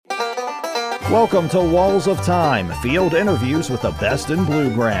Welcome to Walls of Time, field interviews with the best in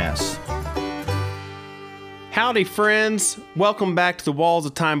bluegrass. Howdy, friends. Welcome back to the Walls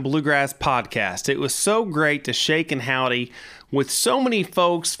of Time Bluegrass podcast. It was so great to shake and howdy with so many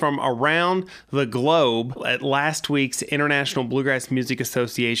folks from around the globe at last week's International Bluegrass Music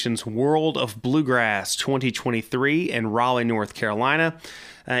Association's World of Bluegrass 2023 in Raleigh, North Carolina.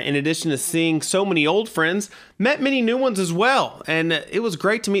 In addition to seeing so many old friends, met many new ones as well. And it was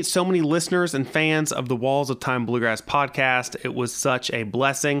great to meet so many listeners and fans of the Walls of Time Bluegrass podcast. It was such a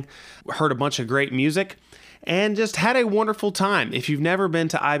blessing. Heard a bunch of great music and just had a wonderful time. If you've never been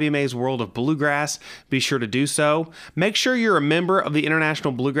to IBMA's World of Bluegrass, be sure to do so. Make sure you're a member of the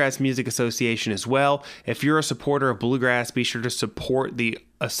International Bluegrass Music Association as well. If you're a supporter of bluegrass, be sure to support the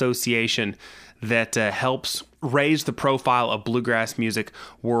association that helps raise the profile of bluegrass music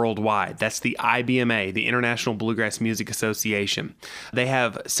worldwide. That's the IBMA, the International Bluegrass Music Association. They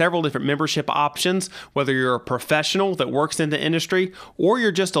have several different membership options, whether you're a professional that works in the industry or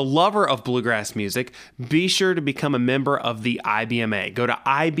you're just a lover of bluegrass music. Be sure to become a member of the IBMA. Go to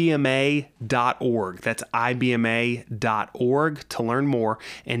ibma.org. That's ibma.org to learn more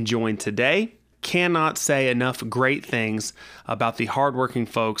and join today. Cannot say enough great things about the hardworking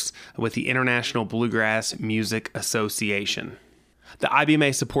folks with the International Bluegrass Music Association. The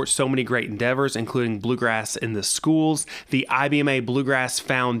IBMA supports so many great endeavors, including bluegrass in the schools, the IBMA Bluegrass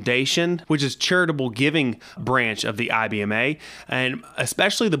Foundation, which is a charitable giving branch of the IBMA, and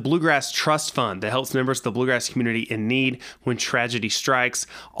especially the Bluegrass Trust Fund that helps members of the bluegrass community in need when tragedy strikes.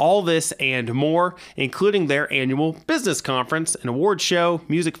 All this and more, including their annual business conference, an award show,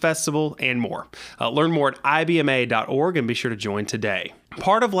 music festival, and more. Learn more at ibma.org and be sure to join today.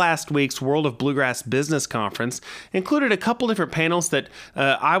 Part of last week's World of Bluegrass Business Conference included a couple different panels that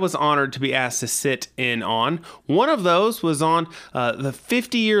I was honored to be asked to sit in on. One of those was on the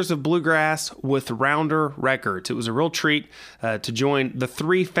 50 years of bluegrass with Rounder Records. It was a real treat to join the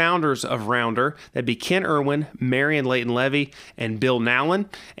three founders of Rounder. That'd be Ken Irwin, Marian, Leighton, Levy, and Bill Nowlin,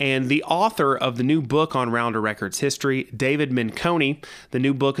 and the author of the new book on Rounder Records history, David Minconi. The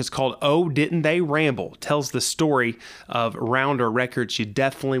new book is called Oh, Didn't They Ramble? Tells the story of Rounder Records. You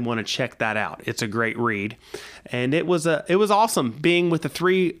definitely want to check that out. It's a great read. And it was awesome being with the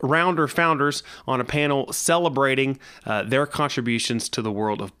three Rounder founders on a panel celebrating their contributions to the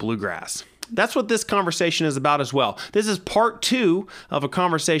world of bluegrass. That's what this conversation is about as well. This is part two of a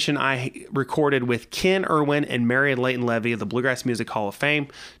conversation I recorded with Ken Irwin and Marian Leighton Levy of the Bluegrass Music Hall of Fame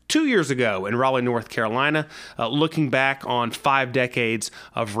 2 years ago in Raleigh, North Carolina, looking back on 5 decades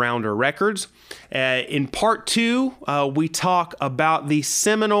of Rounder Records. In part two, we talk about the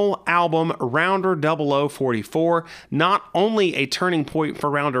seminal album Rounder 0044, not only a turning point for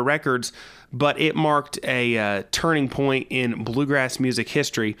Rounder Records, but it marked a turning point in bluegrass music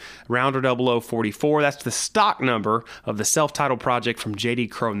history. Rounder 0044, that's the stock number of the self-titled project from J.D.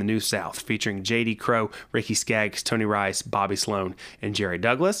 Crowe and the New South, featuring J.D. Crowe, Ricky Skaggs, Tony Rice, Bobby Sloan, and Jerry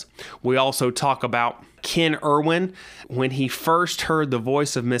Douglas. We also talk about Ken Irwin, when he first heard the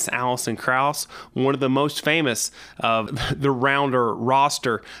voice of Miss Alison Krauss, one of the most famous of the Rounder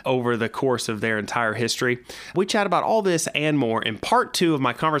roster over the course of their entire history. We chat about all this and more in part two of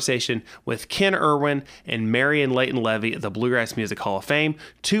my conversation with Ken Irwin and Marian Leighton Levy at the Bluegrass Music Hall of Fame,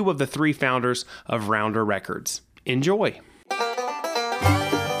 2 of the 3 founders of Rounder Records. Enjoy.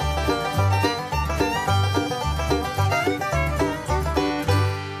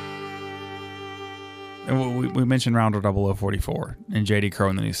 We mentioned Rounder 0044 and J.D. Crowe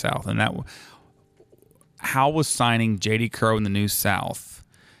in the New South, and how was signing J.D. Crowe in the New South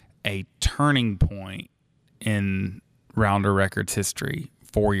a turning point in Rounder Records history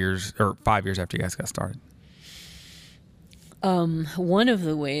 5 years after you guys got started? One of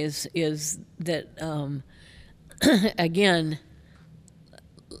the ways is that, again,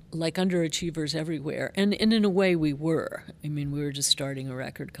 like underachievers everywhere, and in a way we were. I mean, we were just starting a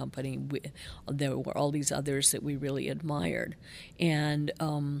record company. There were all these others that we really admired. And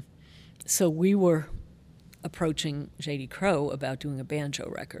so we were approaching J.D. Crowe about doing a banjo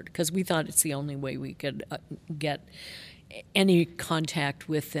record because we thought it's the only way we could get any contact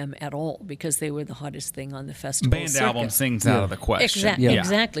with them at all, because they were the hottest thing on the festival band circuit. Album sings out of the question.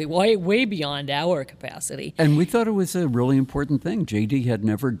 Exactly. Way beyond our capacity. And we thought it was a really important thing. J.D. had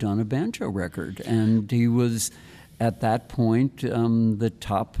never done a banjo record, and he was, at that point, the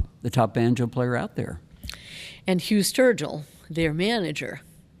top banjo player out there. And Hugh Sturgill, their manager,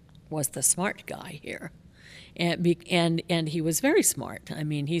 was the smart guy here. And he was very smart. I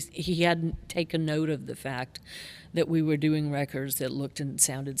mean, he hadn't taken note of the fact that we were doing records that looked and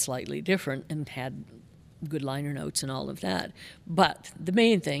sounded slightly different and had good liner notes and all of that. But the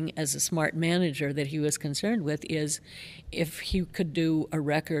main thing, as a smart manager, that he was concerned with is if he could do a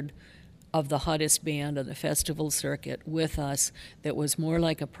record of the hottest band on the festival circuit with us that was more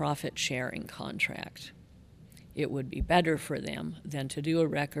like a profit-sharing contract. It would be better for them than to do a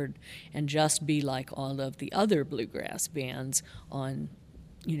record and just be like all of the other bluegrass bands on,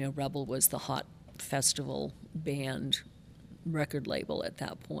 Rebel was the hot festival band record label at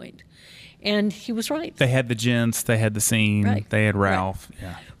that point. And he was right. They had the Gents, they had the Scene, Right. they had Ralph. Right.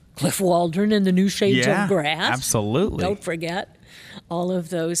 Yeah. Cliff Waldron and the New Shades Yeah, of Grass. absolutely. Don't forget all of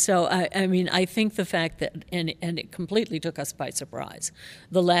those. So, I think the fact that, and it completely took us by surprise.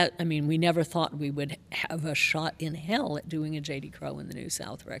 We never thought we would have a shot in hell at doing a J.D. Crowe and the New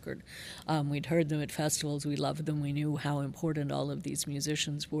South record. We'd heard them at festivals. We loved them. We knew how important all of these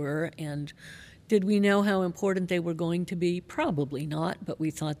musicians were. And did we know how important they were going to be? Probably not, but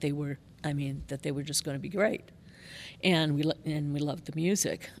we thought they were, that they were just going to be great. And we loved the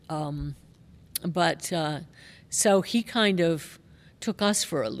music. So he kind of took us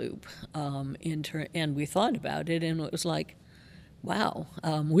for a loop, and we thought about it, and it was like, wow,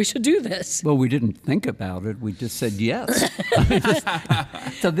 we should do this. Well, we didn't think about it. We just said yes.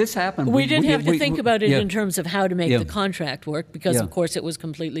 So this happened. We didn't have to think about it yeah. in terms of how to make Yeah. the contract work, because, Yeah. of course, it was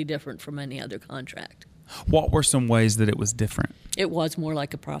completely different from any other contract. What were some ways that it was different? It was more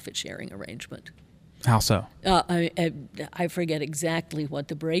like a profit-sharing arrangement. How so? I forget exactly what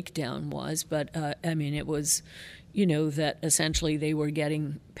the breakdown was, but it was, that essentially they were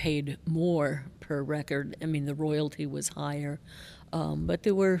getting paid more per record. The royalty was higher, but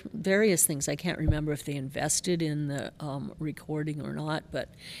there were various things. I can't remember if they invested in the recording or not, but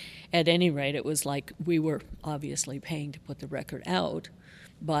at any rate, it was like we were obviously paying to put the record out,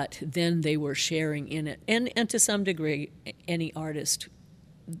 but then they were sharing in it, and to some degree, any artist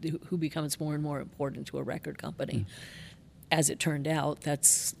who becomes more and more important to a record company. As it turned out,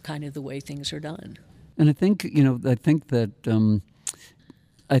 that's kind of the way things are done. And I think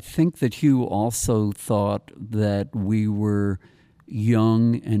that Hugh also thought that we were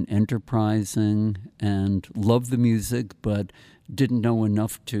young and enterprising and loved the music, but didn't know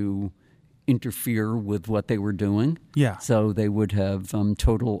enough to interfere with what they were doing. Yeah. So they would have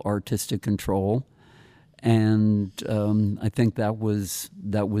total artistic control. And I think that was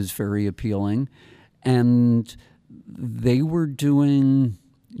very appealing. And they were doing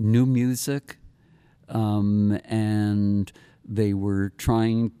new music, and they were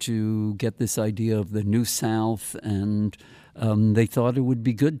trying to get this idea of the New South, and they thought it would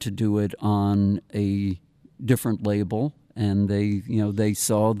be good to do it on a different label. And they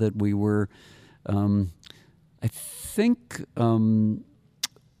saw that we were, I think.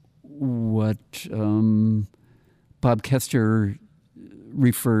 What Bob Kester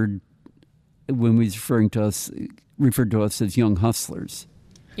referred to us as young hustlers.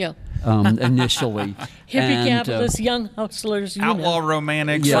 Yeah. Initially. Hippie capitalists, young hustlers, Outlaw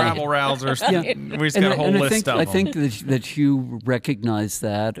romantics, Yeah. rabble rousers. Yeah. We just got a whole list of them. I think that Hugh recognized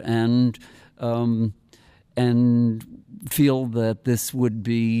that and feel that this would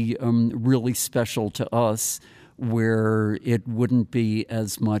be really special to us, where it wouldn't be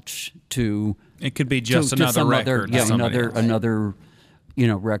as much to it could be just another some record. another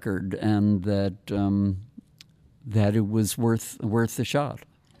record, and that it was worth the shot.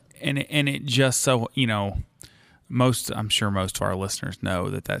 And it just so I'm sure most of our listeners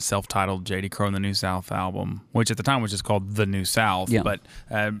know that self-titled J.D. Crowe and the New South album, which at the time was just called The New South, Yeah. but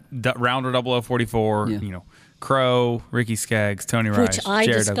Rounder 0044, Yeah. Crowe, Ricky Skaggs, Tony Rice, which I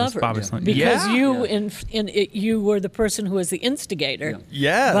Jared Douglas, discovered Bobby Slim. because Yeah. you were the person who was the instigator.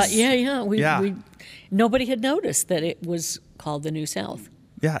 Yes. But Yeah. nobody had noticed that it was called the New South.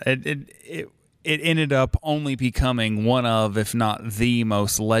 Yeah, it ended up only becoming one of, if not the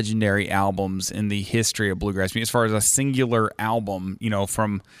most legendary albums in the history of bluegrass music, as far as a singular album,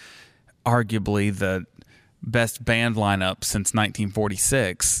 from arguably the best band lineup since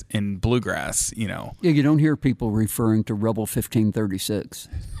 1946 in bluegrass, Yeah, you don't hear people referring to Rebel 1536.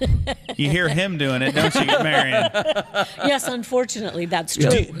 You hear him doing it, don't you, Marian? Yes, unfortunately, that's true.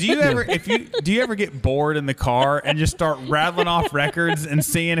 Do you ever get bored in the car and just start rattling off records and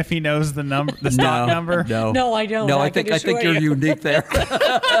seeing if he knows the stock number? No, I don't. No, I I think can you're assure you. unique there.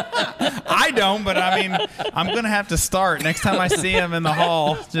 I don't, but I'm gonna have to start next time I see him in the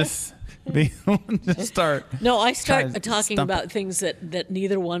hall. Just start. No, I start Try to talking stump about things that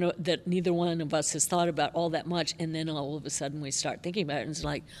neither one of us has thought about all that much, and then all of a sudden we start thinking about it, and it's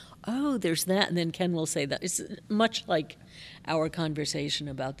like, oh, there's that, and then Ken will say that. It's much like our conversation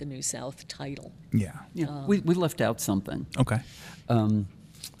about the New South title. Yeah. We left out something. Okay.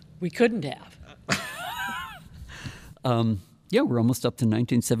 We couldn't have. Yeah, we're almost up to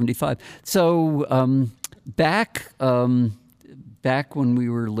 1975. So back when we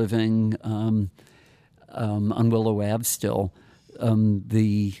were living on Willow Ave still,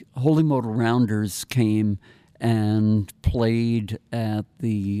 the Holy Modal Rounders came and played at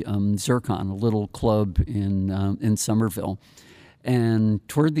the Zircon, a little club in Somerville. And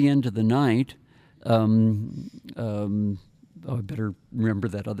toward the end of the night, I better remember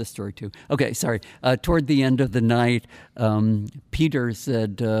that other story too. Okay, sorry. Toward the end of the night, Peter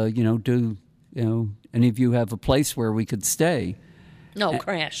said, do any of you have a place where we could stay? No,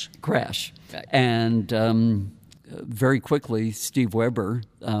 crash. Crash. Right. And very quickly, Steve Weber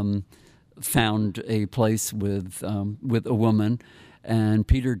found a place with a woman, and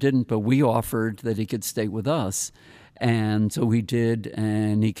Peter didn't, but we offered that he could stay with us. And so he did,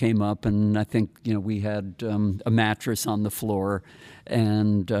 and he came up, and I think we had a mattress on the floor,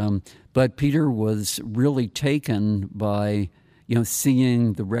 and but Peter was really taken by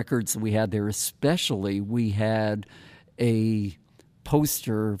seeing the records that we had there. Especially, we had a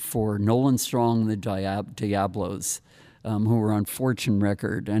poster for Nolan Strong and the Diablos, who were on Fortune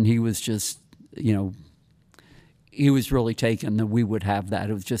Record, and he was just he was really taken that we would have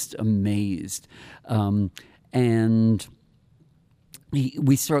that. It was just amazed. And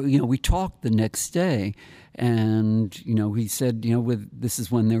we talked the next day, and he said, this is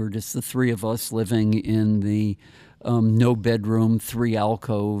when there were just the three of us living in the no bedroom, 3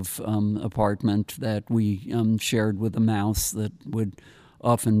 alcove apartment that we shared with a mouse that would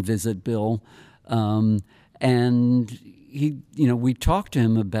often visit Bill, and we talked to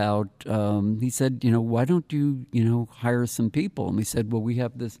him about. He said, why don't you hire some people? And we said, well, we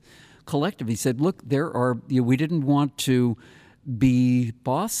have this collective. He said, look, there are, we didn't want to be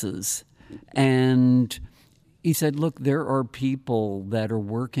bosses. And he said, look, there are people that are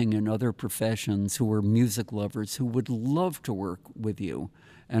working in other professions who are music lovers who would love to work with you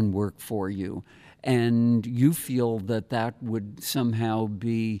and work for you. And you feel that would somehow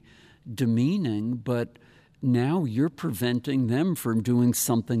be demeaning, but now you're preventing them from doing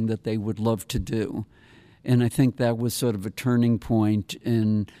something that they would love to do. And I think that was sort of a turning point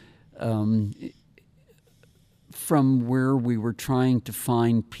in from where we were trying to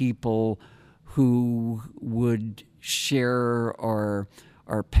find people who would share our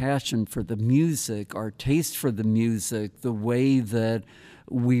passion for the music, our taste for the music, the way that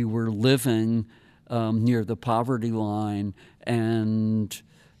we were living near the poverty line, and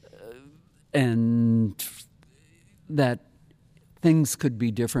that things could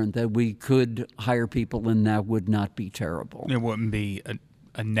be different, that we could hire people and that would not be terrible. It wouldn't be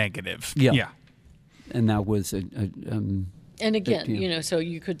a negative. Yeah. And that was and again, so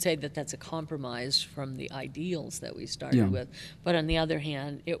you could say that that's a compromise from the ideals that we started with. But on the other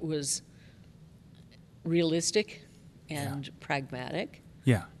hand, it was realistic and pragmatic.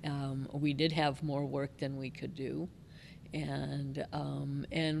 Yeah. We did have more work than we could do. And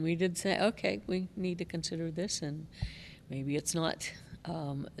we did say, okay, we need to consider this, and maybe it's not.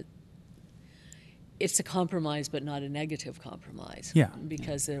 It's a compromise, but not a negative compromise. Yeah.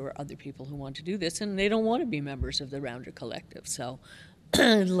 Because there were other people who want to do this, and they don't want to be members of the Rounder Collective. So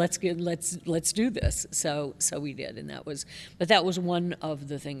let's do this. So we did, and that was one of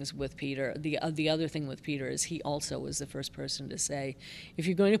the things with Peter. The other thing with Peter is he also was the first person to say, if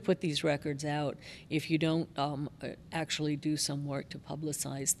you're going to put these records out, if you don't actually do some work to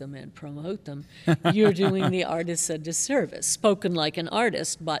publicize them and promote them, you're doing the artists a disservice. Spoken like an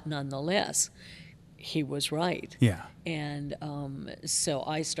artist, but nonetheless, he was right. Yeah. And so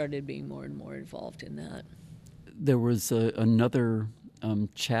I started being more and more involved in that. There was another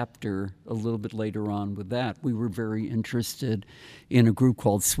chapter a little bit later on with that. We were very interested in a group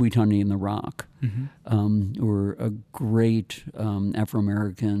called Sweet Honey in the Rock, who were a great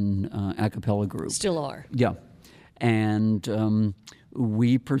Afro-American a cappella group. Still are. Yeah. And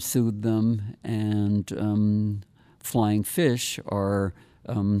we pursued them, and Flying Fish, our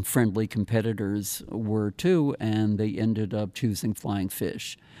friendly competitors, were too, and they ended up choosing Flying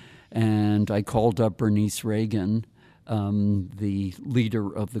Fish. And I called up Bernice Reagan, the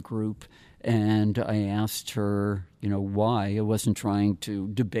leader of the group, and I asked her, why. I wasn't trying to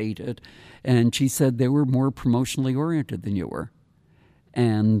debate it. And she said they were more promotionally oriented than you were.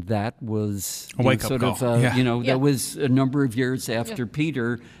 And that was a wake-up call. That was a number of years after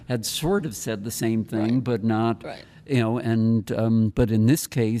Peter had sort of said the same thing, but not, but in this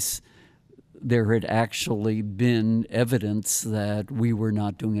case, there had actually been evidence that we were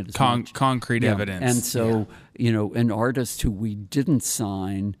not doing it as much. Concrete evidence. And so, an artist who we didn't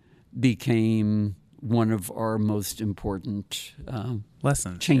sign became one of our most important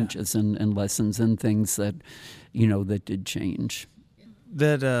lessons, changes and lessons and things that, that did change.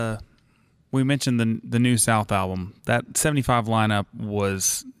 That we mentioned the New South album. That 75 lineup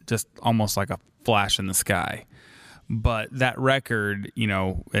was just almost like a flash in the sky. But that record,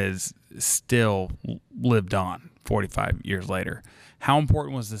 is still lived on 45 years later. How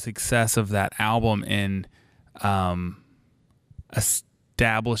important was the success of that album in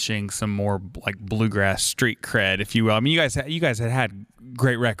establishing some more like bluegrass street cred, if you will? I mean, you guys had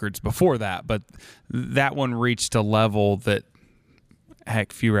great records before that, but that one reached a level that,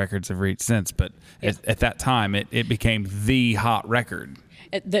 heck, few records have reached since. But at that time, it became the hot record.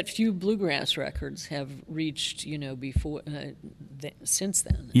 That few bluegrass records have reached, before, since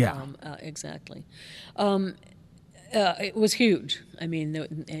then. Yeah. Exactly. It was huge. I mean,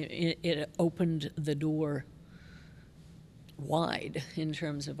 it opened the door wide in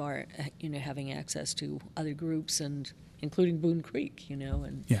terms of our, having access to other groups, and including Boone Creek,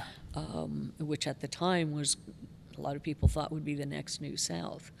 and which at the time was, a lot of people thought would be the next New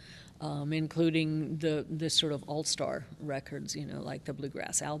South. Including the sort of all-star records, like the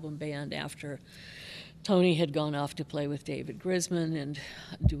Bluegrass Album Band after Tony had gone off to play with David Grisman and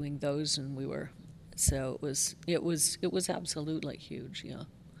doing those, and it was absolutely huge, yeah.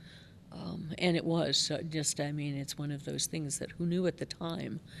 And it was it's one of those things that who knew at the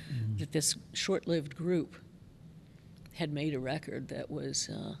time that this short-lived group had made a record that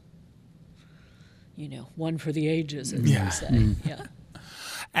was, one for the ages, as they say, yeah.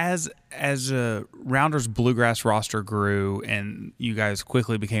 As Rounder's bluegrass roster grew and you guys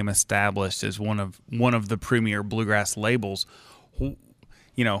quickly became established as one of the premier bluegrass labels,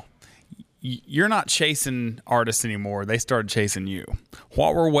 you're not chasing artists anymore. They started chasing you.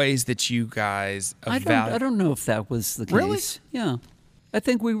 What were ways that you guys I don't know if that was the case. Really? Yeah. I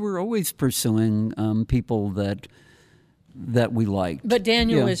think we were always pursuing people that we liked. But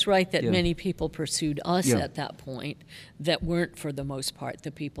Daniel is right that many people pursued us at that point that weren't, for the most part,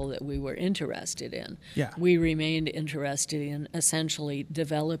 the people that we were interested in. Yeah. We remained interested in essentially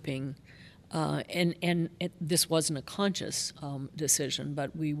developing, this wasn't a conscious decision,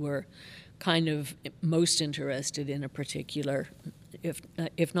 but we were kind of most interested in a particular,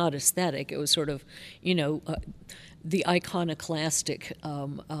 if not aesthetic, it was sort of, the iconoclastic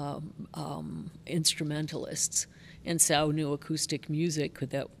instrumentalists. And so New Acoustic Music,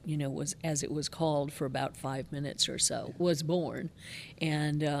 that, was, as it was called for about 5 minutes or so, was born.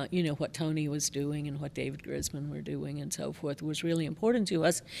 And, what Tony was doing and what David Grisman were doing and so forth was really important to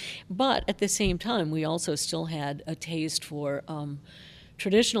us. But at the same time, we also still had a taste for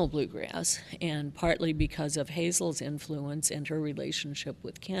traditional bluegrass, and partly because of Hazel's influence and her relationship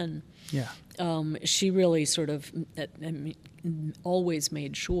with Ken. Yeah. She really sort of always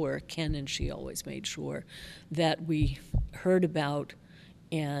made sure, Ken and she always made sure, that we heard about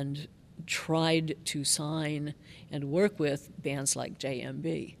and tried to sign and work with bands like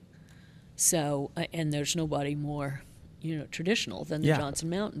JMB. So, and there's nobody more, traditional than the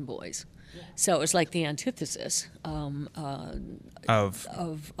Johnson Mountain Boys. So it was like the antithesis of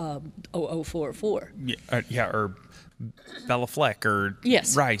 0044. Or Bella Fleck, or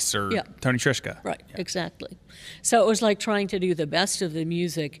Rice, or Tony Trischka. Right, exactly. So it was like trying to do the best of the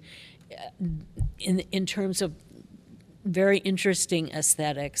music in terms of very interesting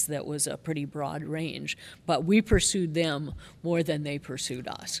aesthetics that was a pretty broad range, but we pursued them more than they pursued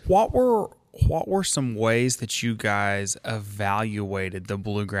us. What were some ways that you guys evaluated the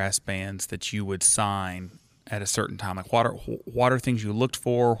bluegrass bands that you would sign at a certain time? Like, what are things you looked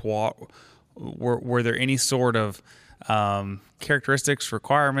for? Were there any sort of characteristics,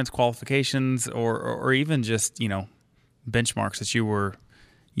 requirements, qualifications, or even just benchmarks that you were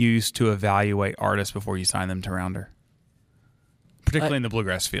used to evaluate artists before you signed them to Rounder, particularly in the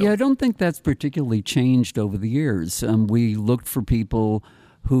bluegrass field? Yeah, I don't think that's particularly changed over the years. We looked for people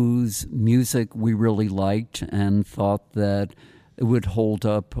whose music we really liked and thought that it would hold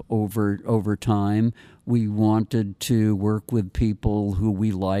up over time. We wanted to work with people who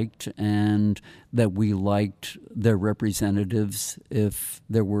we liked and that we liked their representatives, if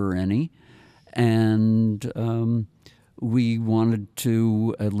there were any. And we wanted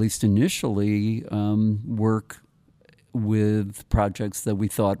to, at least initially, work with projects that we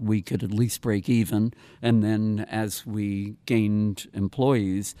thought we could at least break even, and then as we gained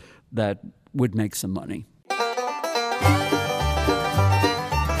employees, that would make some money.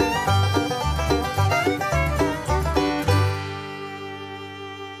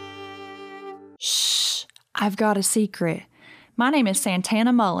 Shh, I've got a secret. My name is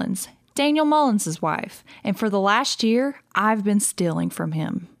Santana Mullins, Daniel Mullins' wife, and for the last year, I've been stealing from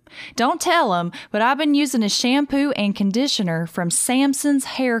him. Don't tell them, but I've been using a shampoo and conditioner from Samson's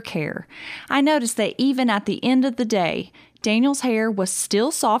Hair Care. I noticed that even at the end of the day, Daniel's hair was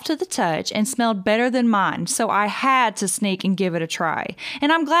still soft to the touch and smelled better than mine, so I had to sneak and give it a try.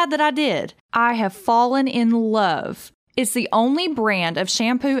 And I'm glad that I did. I have fallen in love. It's the only brand of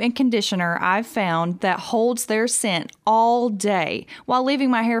shampoo and conditioner I've found that holds their scent all day while leaving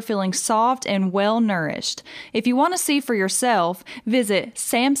my hair feeling soft and well-nourished. If you want to see for yourself, visit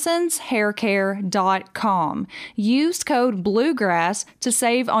samsonshaircare.com. Use code BLUEGRASS to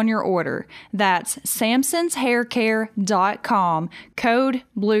save on your order. That's samsonshaircare.com, code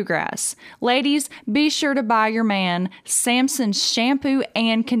BLUEGRASS. Ladies, be sure to buy your man Samson's shampoo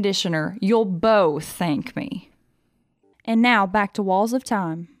and conditioner. You'll both thank me. And now back to Walls of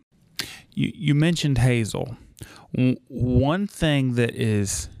Time. You mentioned Hazel. One thing that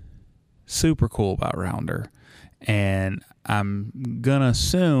is super cool about Rounder, and I'm going to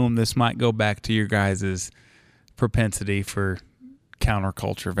assume this might go back to your guys' propensity for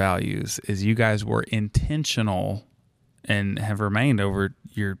counterculture values, is you guys were intentional and have remained over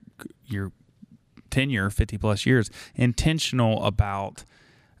your tenure, 50 plus years, intentional about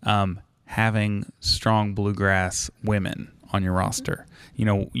having strong bluegrass women on your roster. You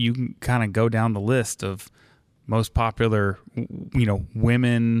know, you can kind of go down the list of most popular,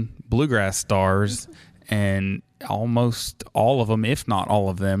 women bluegrass stars, and almost all of them, if not all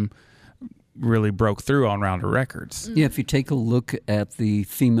of them, really broke through on Rounder Records. Yeah, if you take a look at the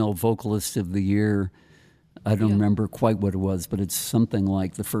female vocalist of the year, I don't remember quite what it was, but it's something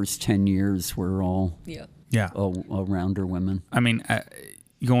like the first 10 years were all Rounder women. I mean,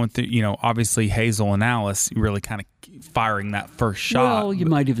 going through, obviously Hazel and Alice really kind of firing that first shot. Well, you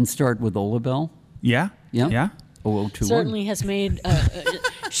might even start with Olabelle. Yeah. 0021. Certainly has made,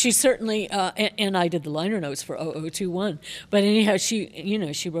 she certainly, and I did the liner notes for 0021. But anyhow,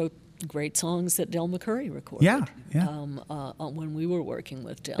 she wrote great songs that Del McCurry recorded. Yeah. When we were working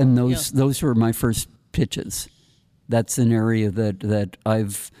with Del. And those were my first pitches. That's an area that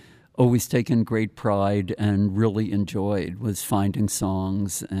I've always taken great pride and really enjoyed, was finding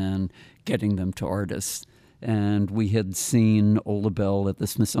songs and getting them to artists. And we had seen Olabelle at the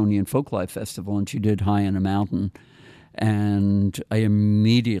Smithsonian Folklife Festival, and she did High on a Mountain. And I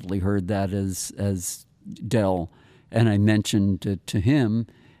immediately heard that as Del, and I mentioned it to him,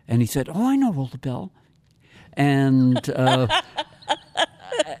 and he said, "Oh, I know Olabelle." And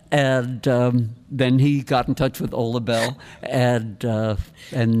then he got in touch with Olabelle and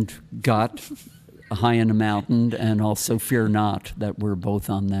got High on a Mountain and also Fear Not, that were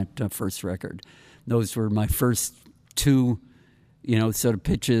both on that first record. Those were my first two, sort of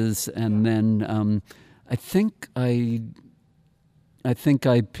pitches, and then I think I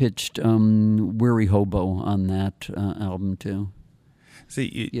pitched Weary Hobo on that album too.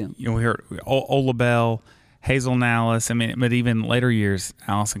 See, we heard Olabelle, Hazel and Alice. I mean, but even later years,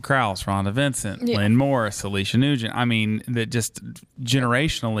 Alison Krauss, Rhonda Vincent, Lynn Morris, Alicia Nugent. I mean, that just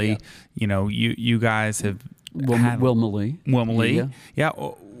generationally, you guys have had Wilma Lee. Yeah.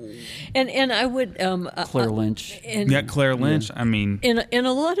 And I would Claire Lynch. Claire Lynch. Yeah. I mean, in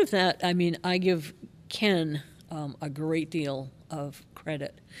a lot of that, I mean, I give Ken a great deal of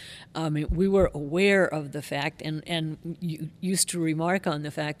credit. I mean, we were aware of the fact, and you used to remark on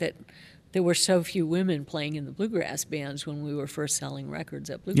the fact that there were so few women playing in the bluegrass bands when we were first selling records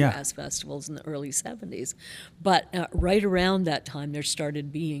at bluegrass festivals in the early 70s. But right around that time, there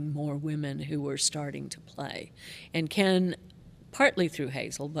started being more women who were starting to play. And Ken, partly through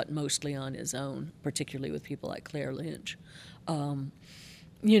Hazel, but mostly on his own, particularly with people like Claire Lynch,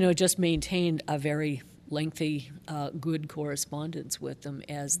 just maintained a very lengthy, good correspondence with them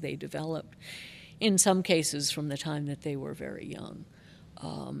as they developed, in some cases from the time that they were very young.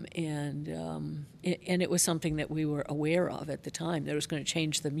 And it was something that we were aware of at the time, that it was going to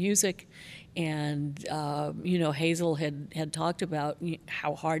change the music. And, Hazel had talked about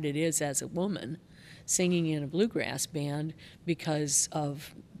how hard it is as a woman singing in a bluegrass band because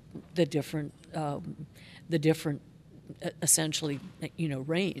of the different essentially,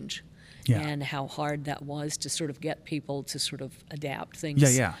 range. Yeah. And how hard that was to sort of get people to sort of adapt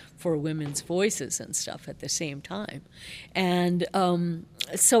things for women's voices and stuff at the same time. And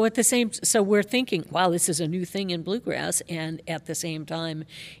so we're thinking, wow, this is a new thing in bluegrass, and at the same time,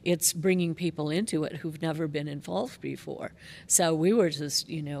 it's bringing people into it who've never been involved before. So we were just,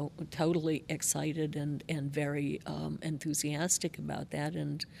 totally excited and very enthusiastic about that.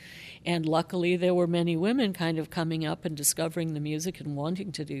 And luckily, there were many women kind of coming up and discovering the music and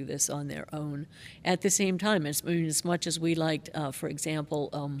wanting to do this on their own at the same time. As much as we liked, for example,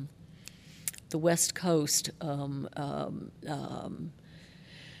 the West Coast,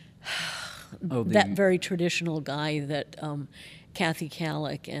 that very traditional guy that Kathy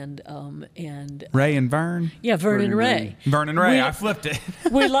Kallick and Ray and Vern. Yeah, Vern and Ray. Vern and Ray. I flipped it.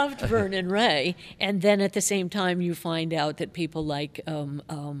 We loved Vern and Ray, and then at the same time, you find out that people like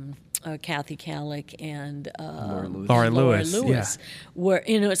Kathy Kallick and Laura Lewis. were,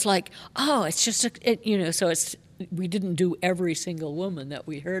 it's like, oh, it's just so it's. We didn't do every single woman that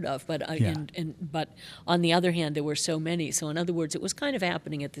we heard of, but but on the other hand, there were so many. So in other words, it was kind of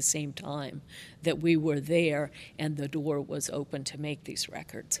happening at the same time that we were there, and the door was open to make these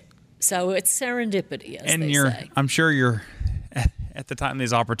records. So it's serendipity, as they say. I'm sure you're at the time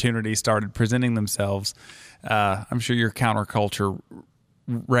these opportunities started presenting themselves. I'm sure your counterculture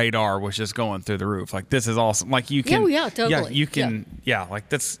radar was just going through the roof. Like, this is awesome. Like, you can, totally. Yeah, you can, like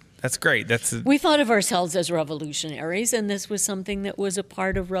that's great. We thought of ourselves as revolutionaries, and this was something that was a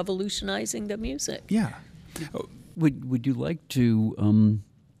part of revolutionizing the music. Yeah. Would you like to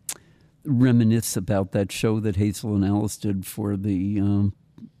reminisce about that show that Hazel and Alice did for the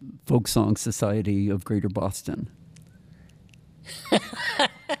Folk Song Society of Greater Boston?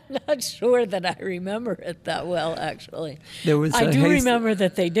 Not sure that I remember it that well, actually. I do remember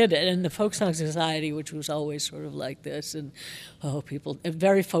that they did it, and the Folk Song Society, which was always sort of like this, and people,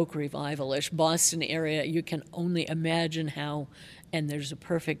 very folk revival-ish. Boston area, you can only imagine how, and there's a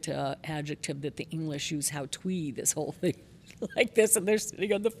perfect adjective that the English use, how twee this whole thing like this, and they're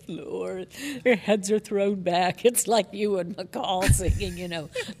sitting on the floor, their heads are thrown back. It's like you and McCall singing,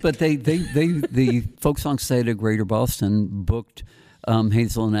 But the Folk Song Society of Greater Boston booked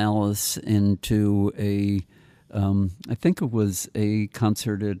Hazel and Alice into I think it was a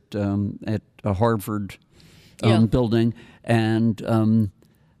concert at a Harvard building, and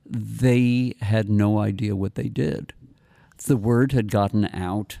they had no idea what they did. The word had gotten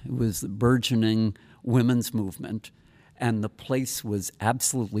out. It was the burgeoning women's movement, and the place was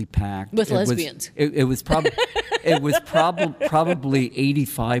absolutely packed with lesbians. It was probably probably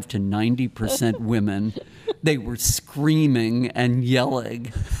 85 to 90% women. They were screaming and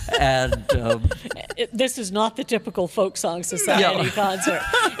yelling, and this is not the typical Folk Song Society concert.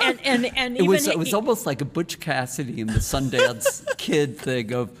 And it was almost like a Butch Cassidy and the Sundance Kid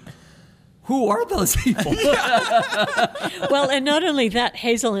thing of, who are those people? Well, and not only that,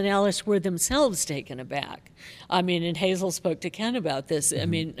 Hazel and Alice were themselves taken aback. I mean, and Hazel spoke to Ken about this. I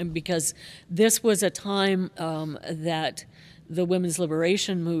mean, because this was a time that the women's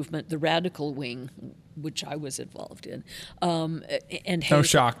liberation movement, the radical wing, which I was involved in, and Hazel, no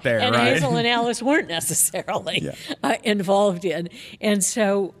shock there, and right? Hazel and Alice weren't necessarily involved in, and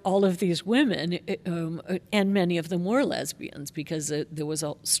so all of these women, and many of them were lesbians, because there was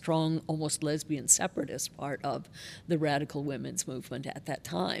a strong, almost lesbian separatist part of the radical women's movement at that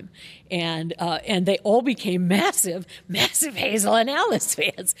time, and they all became massive Hazel and Alice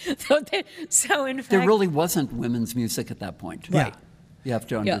fans. So in fact, there really wasn't women's music at that point, right? You have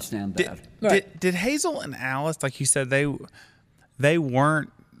to understand that. Did Hazel and Alice, like you said, they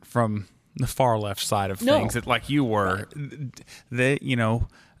weren't from the far left side of things, like you were. They,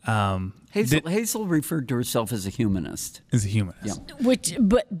 Hazel referred to herself as a humanist.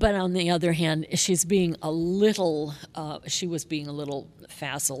 But on the other hand, she was being a little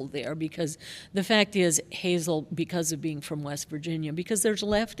facile there, because the fact is, Hazel, because of being from West Virginia, because there's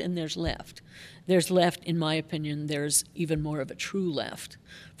left and there's left. There's left, in my opinion, there's even more of a true left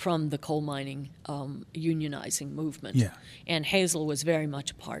from the coal mining unionizing movement. Yeah. And Hazel was very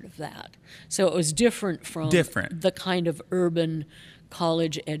much a part of that. So it was different from the kind of urban,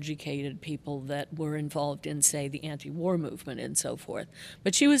 college-educated people that were involved in, say, the anti-war movement and so forth.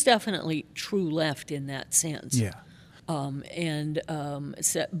 But she was definitely true left in that sense. Yeah.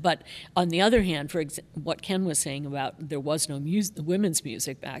 But on the other hand, for what Ken was saying about there was no women's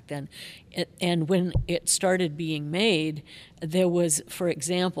music back then, and when it started being made, there was, for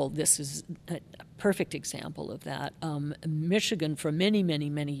example, this is a perfect example of that. Michigan, for many, many,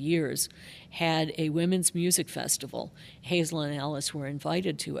 many years, had a women's music festival. Hazel and Alice were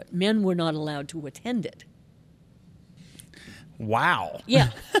invited to it. Men were not allowed to attend it. Wow.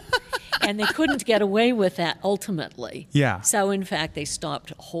 Yeah. And they couldn't get away with that ultimately. Yeah. So, in fact, they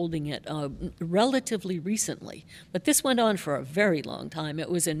stopped holding it relatively recently. But this went on for a very long time.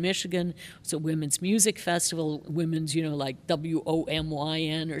 It was in Michigan. It was a women's music festival, women's, like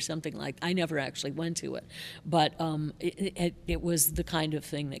WOMYN or something like that. I never actually went to it. But it was the kind of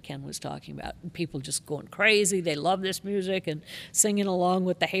thing that Ken was talking about. People just going crazy. They love this music and singing along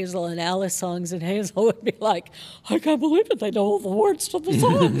with the Hazel and Alice songs. And Hazel would be like, I can't believe it. They know all the words to the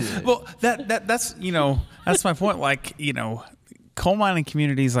song. Well, that's that's my point. Like, coal mining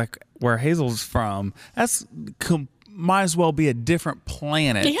communities like where Hazel's from, that's might as well be a different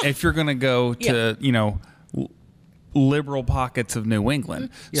planet if you're going to go to, liberal pockets of New England.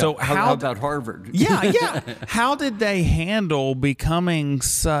 Yeah. So how about Harvard? Yeah. How did they handle becoming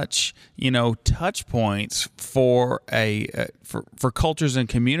such, touch points for for cultures and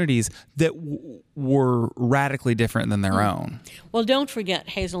communities that were radically different than their own? Well, don't forget,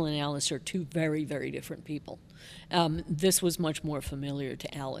 Hazel and Alice are two very, very different people. This was much more familiar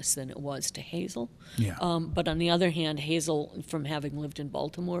to Alice than it was to Hazel. Yeah. But on the other hand, Hazel, from having lived in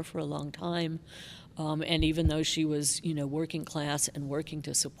Baltimore for a long time, and even though she was, working class and working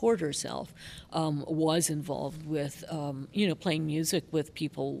to support herself, was involved with, playing music with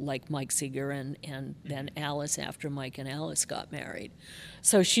people like Mike Seeger and then Alice after Mike and Alice got married.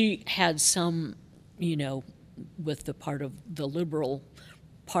 So she had some, with the part of the liberal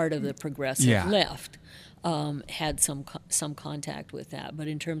part of the progressive left, had some contact with that. But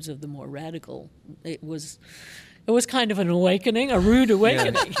in terms of the more radical, it was kind of an awakening, a rude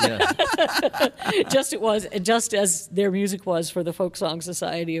awakening. Just as their music was for the Folk Song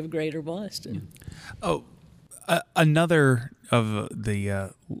Society of Greater Boston. Oh, another of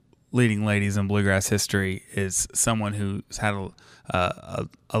the leading ladies in bluegrass history is someone who's had a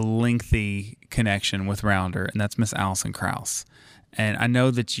lengthy connection with Rounder, and that's Miss Alison Krauss. And I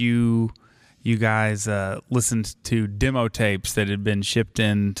know that you guys listened to demo tapes that had been shipped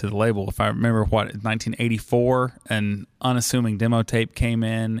into the label. If I remember, 1984, an unassuming demo tape came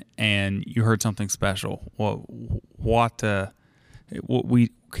in, and you heard something special. Can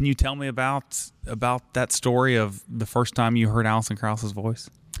you tell me about that story of the first time you heard Alison Krauss's voice?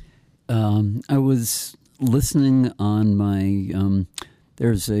 I was listening on my.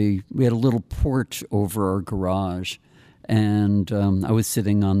 We had a little porch over our garage. And I was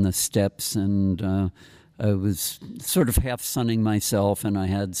sitting on the steps, and I was sort of half sunning myself, and I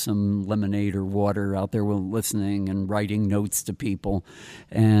had some lemonade or water out there while listening and writing notes to people.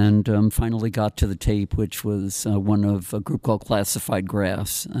 And finally got to the tape, which was one of a group called Classified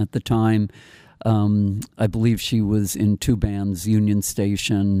Grass. At the time, I believe she was in two bands, Union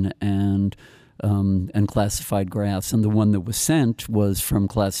Station and Classified Grass. And the one that was sent was from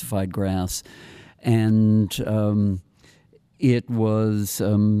Classified Grass. And it was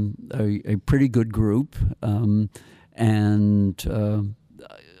a pretty good group, and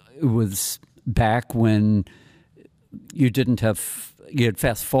it was back when you had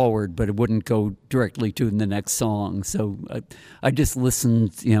fast forward, but it wouldn't go directly to the next song. So I just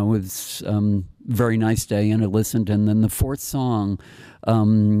listened. It was very nice day, and I listened. And then the fourth song,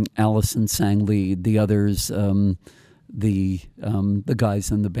 Allison sang lead. The others. The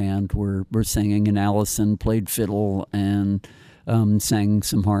guys in the band were singing, and Allison played fiddle and sang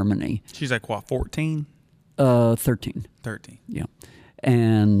some harmony. She's like, what, 14? 13. 13. Yeah.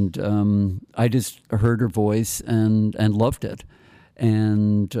 And I just heard her voice and loved it.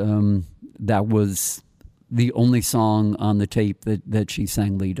 And that was the only song on the tape that she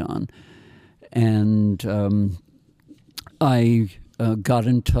sang lead on. And I got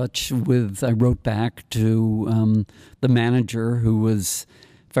in touch with, I wrote back to the manager, who was,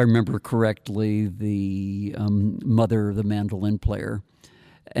 if I remember correctly, the mother of the mandolin player,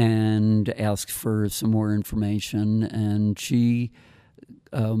 and asked for some more information. And she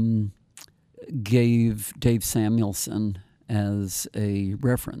gave Dave Samuelson as a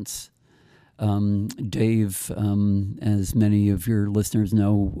reference. Dave, as many of your listeners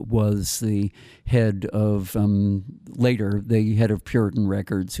know, was the head of, later, the head of Puritan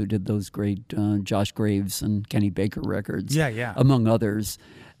Records, who did those great Josh Graves and Kenny Baker records, among others.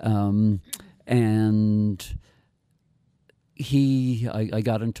 And I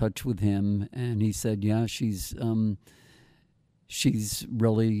got in touch with him, and he said, yeah, she's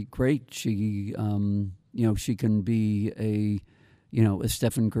really great. She, she can be a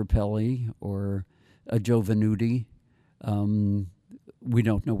Stephen Grappelli or a Joe Venuti. We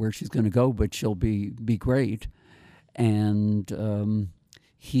don't know where she's going to go, but she'll be great. And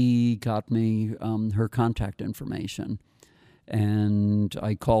he got me her contact information. And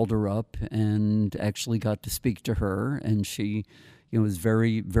I called her up and actually got to speak to her. And she was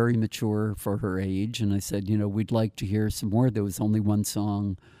very, very mature for her age. And I said, we'd like to hear some more. There was only one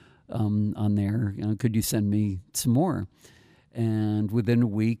song on there. Could you send me some more? And within a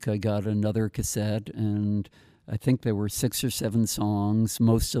week, I got another cassette, and I think there were 6 or 7 songs.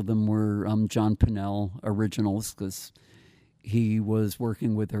 Most of them were John Pennell originals, because he was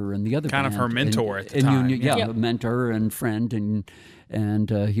working with her in the other kind band. of her mentor at the time. A mentor and friend, and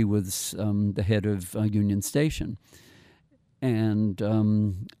he was the head of Union Station. And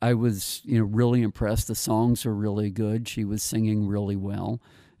I was, really impressed. The songs were really good. She was singing really well.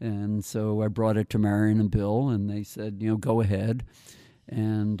 And so I brought it to Marian and Bill, and they said, go ahead.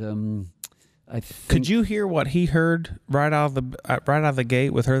 And I think, Could you hear what he heard right out of the gate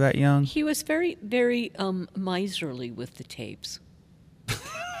with her that young? He was very, very miserly with the tapes.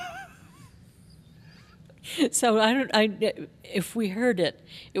 So if we heard it,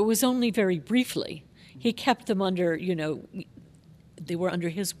 it was only very briefly. He kept them under, they were under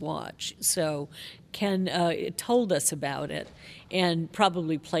his watch. So Ken told us about it and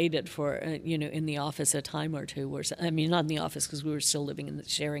probably played it for, in the office a time or two. Not in the office because we were still living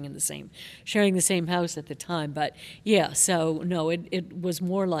sharing the same house at the time. But yeah, so no, it was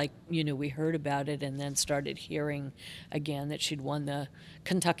more like, we heard about it and then started hearing again that she'd won the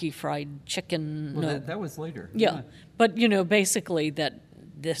Kentucky Fried Chicken. well, that was later. Yeah, but basically that.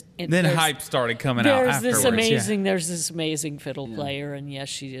 Then hype started coming out afterwards. There's this amazing fiddle player, and yes,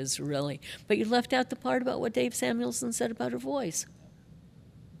 she is really. But you left out the part about what Dave Samuelson said about her voice.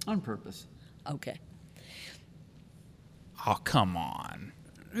 On purpose. Okay. Oh, come on.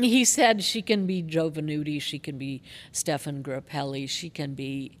 He said she can be Joe Venuti, she can be Stefan Grappelli, she can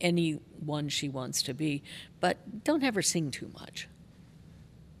be anyone she wants to be, but don't have her sing too much.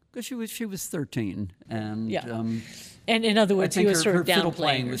 Because she was 13, and and in other words, I think he was sort her of fiddle downplaying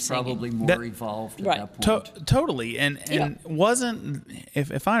playing her was singing. probably more evolved right. at that point. Totally, and wasn't,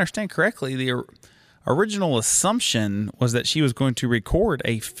 if I understand correctly, the original assumption was that she was going to record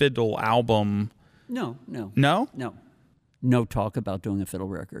a fiddle album. No. No talk about doing a fiddle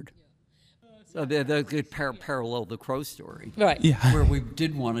record. So they could parallel the Crow story, Right? Yeah, where we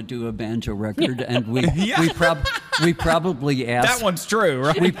did want to do a banjo record, and we probably asked. that one's true,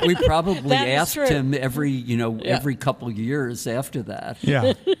 right? We probably That is asked true. him every couple of years after that.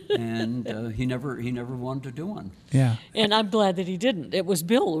 Yeah, And he never wanted to do one. yeah. And I'm glad that he didn't. It was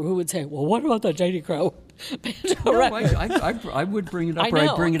Bill who would say, "Well, what about the J.D. Crow banjo No, record?" I would bring it up, I or I'd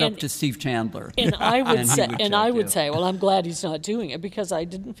know, bring it up and- to Steve Chandler. And I would And he say, would and check, I would yeah. say, well, I'm glad he's not doing it because I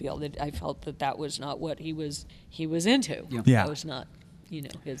didn't feel that. I felt that was not what he was into. Yeah. That was not,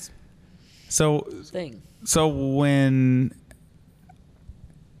 his So thing.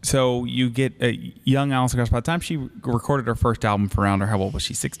 So you get a young Alison Krauss. By the time she recorded her first album for Rounder, how old was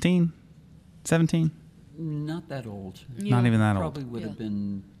she? 16? 17? Not that old. Not even that old. Probably would have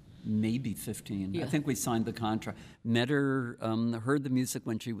been maybe 15. Yeah. I think we signed the contract. Met her, heard the music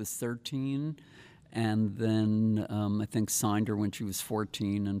when she was 13, and then I think signed her when she was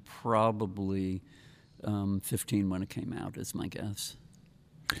 14, and probably 15 when it came out, is my guess.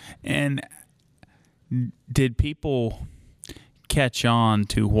 And did people catch on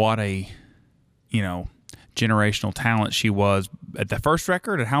to what a, generational talent she was at the first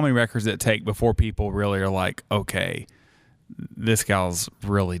record? And how many records did it take before people really are like, okay, this gal's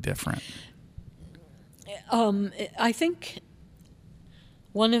really different? I think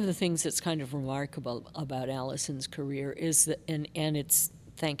one of the things that's kind of remarkable about Alison's career is that, and it's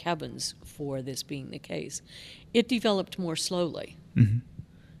thank heavens for this being the case, it developed more slowly. Mm-hmm.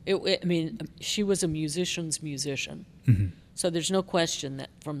 She was a musician's musician. Mm-hmm. So there's no question that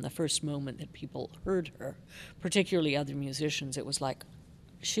from the first moment that people heard her, particularly other musicians, it was like,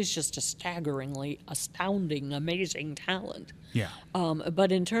 she's just a staggeringly, astounding, amazing talent. Yeah.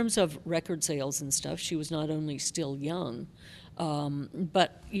 But in terms of record sales and stuff, she was not only still young,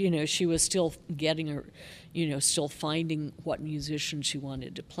 but, she was still getting her, still finding what musicians she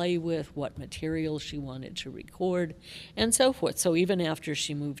wanted to play with, what material she wanted to record, and so forth. So even after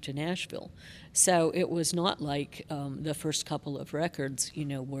she moved to Nashville. So it was not like the first couple of records,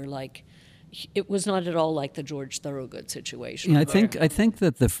 were like, it was not at all like the George Thorogood situation. Yeah, I think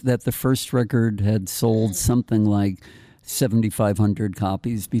that the first record had sold something like 7,500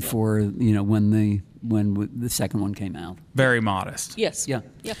 copies before when the second one came out. Very modest. Yes. Yeah.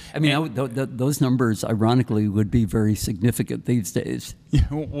 Yeah. I mean, those numbers, ironically, would be very significant these days.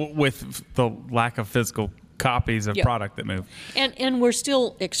 With the lack of physical copies of product that move. And we're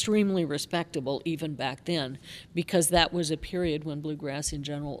still extremely respectable even back then, because that was a period when bluegrass in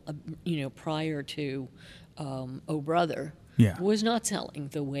general, prior to Oh Brother, was not selling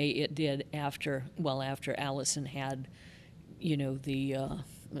the way it did after Alison had,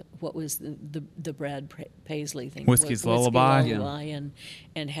 what was the Brad Paisley thing? Whiskey's Lullaby.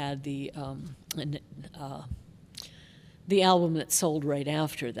 And had the album that sold right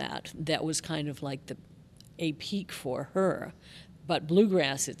after that. That was kind of like a peak for her, but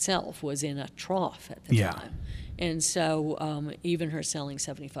bluegrass itself was in a trough at the time. And so even her selling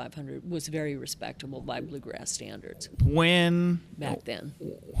 7,500 was very respectable by bluegrass standards. When back then.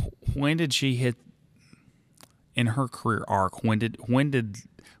 When did she hit? in her career arc, when did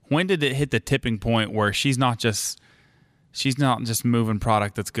it hit the tipping point where she's not just moving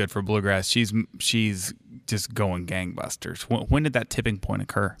product that's good for bluegrass, she's just going gangbusters? When did that tipping point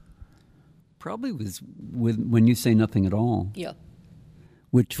occur? Probably was when You Say Nothing at All. Yeah.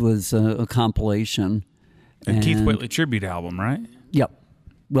 Which was a compilation. A Keith Whitley tribute album, right? Yep.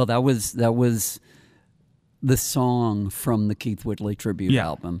 Well, that was the song from the Keith Whitley tribute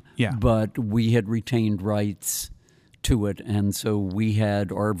album. Yeah. But we had retained rights to it, and so we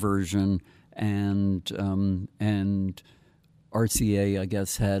had our version, and RCA, I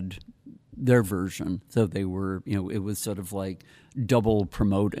guess, had their version. So they were, it was sort of like double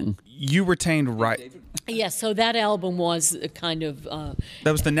promoting. You retained right. Yeah, so that album was a kind of...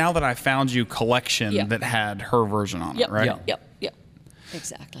 that was the Now That I Found You collection that had her version on it, right? Yep.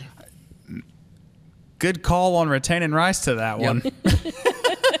 Exactly. Good call on retaining rights to that one.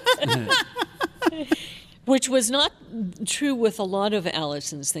 Which was not true with a lot of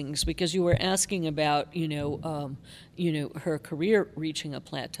Allison's things, because you were asking about, her career reaching a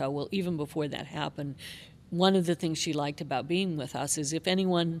plateau. Well, even before that happened, one of the things she liked about being with us is if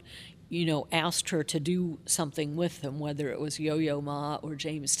anyone, asked her to do something with them, whether it was Yo-Yo Ma or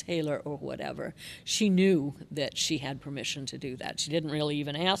James Taylor or whatever, she knew that she had permission to do that. She didn't really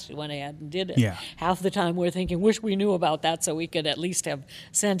even ask. She went ahead and did it. Yeah. Half the time we're thinking, wish we knew about that so we could at least have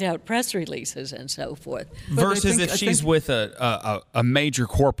sent out press releases and so forth. Versus if she's with a major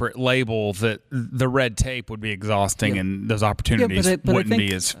corporate label, that the red tape would be exhausting and those opportunities wouldn't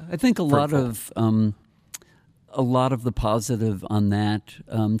be as I think a lot fruitful. A lot of the positive on that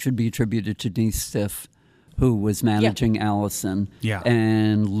should be attributed to Denise Stiff, who was managing Allison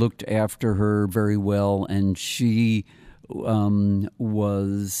and looked after her very well. And she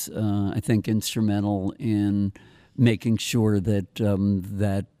was, I think, instrumental in making sure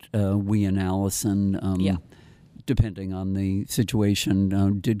that we and Allison, depending on the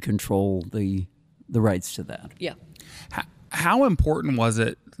situation, did control the rights to that. Yeah. How important was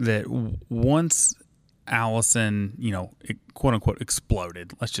it that once Allison, quote unquote,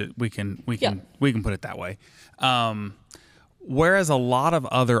 exploded. We can put it that way. Whereas a lot of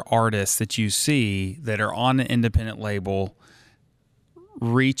other artists that you see that are on an independent label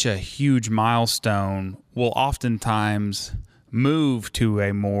reach a huge milestone, will oftentimes move to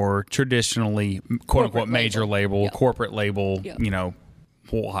a more traditionally, quote unquote, major label, corporate label,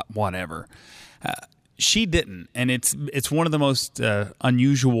 whatever. She didn't, and it's one of the most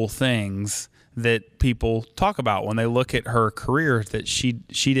unusual things that people talk about when they look at her career, that she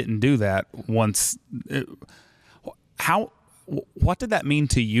didn't do that once. What did that mean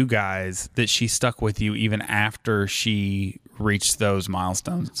to you guys that she stuck with you even after she reached those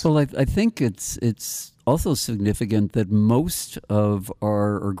milestones? Well, I think it's also significant that most of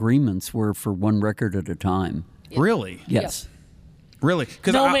our agreements were for one record at a time. Really? Yes. Really?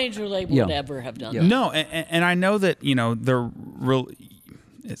 No major label would ever have done that. No, and I know that they're real.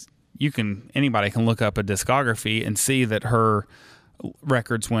 Anybody can look up a discography and see that her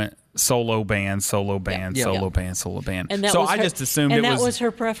records went solo band, solo band, solo band, solo band. And that so was I her, just assumed and it that was her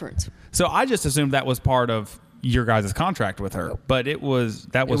preference. So I just assumed that was part of your guys' contract with her, but it was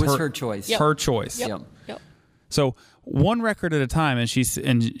her choice. Her choice. Yep. So one record at a time, and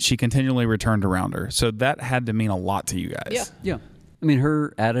she continually returned around her. So that had to mean a lot to you guys. Yeah. I mean,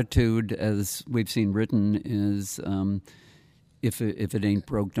 her attitude, as we've seen written, is if it ain't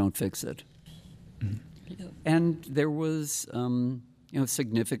broke, don't fix it. Mm-hmm. And there was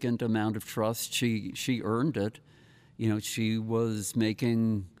significant amount of trust. She earned it. She was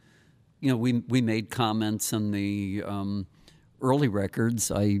making. We made comments on the early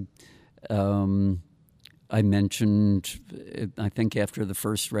records. I mentioned, I think after the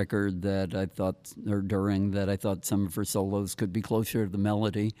first record that I thought, or during that, I thought some of her solos could be closer to the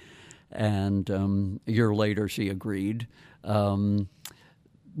melody. And a year later, she agreed,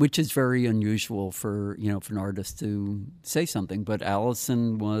 which is very unusual for an artist to say something. But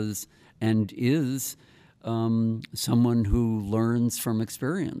Allison was and is someone who learns from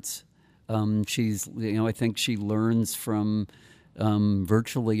experience. She's, I think she learns from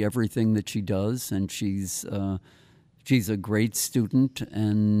virtually everything that she does, and she's a great student,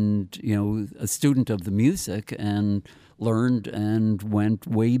 and a student of the music, and learned and went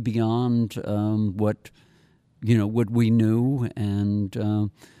way beyond what we knew,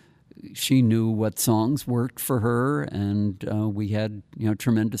 and she knew what songs worked for her, and we had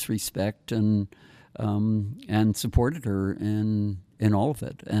tremendous respect and supported her in all of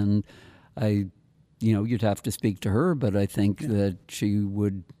it. And you'd have to speak to her, but I think that she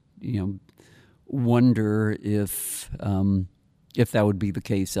would wonder if that would be the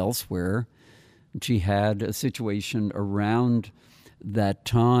case elsewhere. She had a situation around that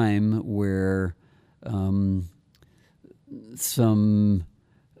time where some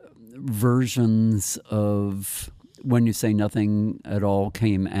versions of When You Say Nothing at All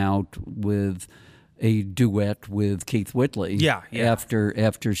came out with a duet with Keith Whitley. Yeah.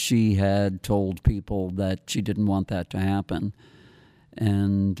 After she had told people that she didn't want that to happen.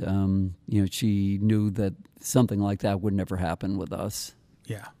 And, she knew that something like that would never happen with us.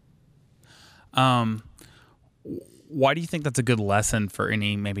 Yeah. Why do you think that's a good lesson for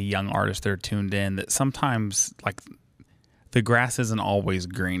any maybe young artists that are tuned in, that sometimes like the grass isn't always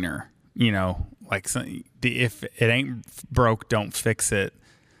greener, like if it ain't broke, don't fix it.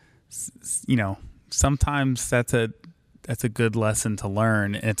 Sometimes that's a good lesson to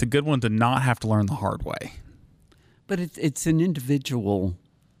learn, and it's a good one to not have to learn the hard way. But it's an individual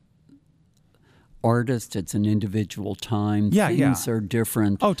artist. It's an individual time. Things are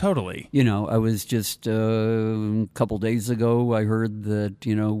different. Oh, totally. I was just a couple days ago, I heard that,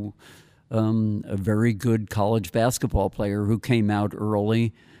 a very good college basketball player who came out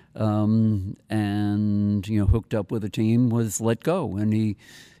early and, hooked up with a team was let go. And he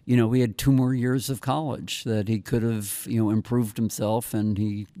had 2 more years of college that he could have, improved himself, and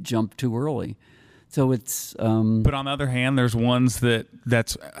he jumped too early. So it's. But on the other hand, there's ones that's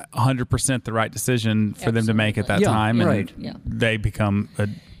 100% the right decision for them to make at that time, and they become a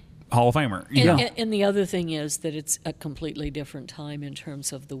Hall of Famer. And the other thing is that it's a completely different time in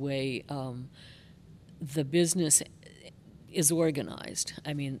terms of the way the business is organized.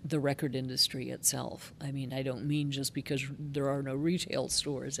 I mean, the record industry itself. I mean, I don't mean just because there are no retail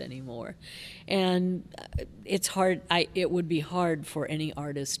stores anymore, and it's hard. It would be hard for any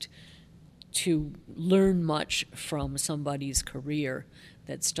artist to learn much from somebody's career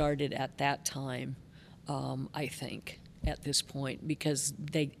that started at that time, I think, at this point, because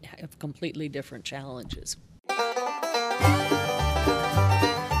they have completely different challenges.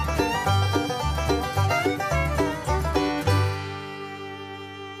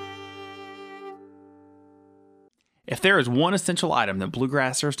 If there is one essential item that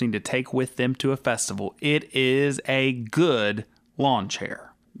bluegrassers need to take with them to a festival, it is a good lawn chair.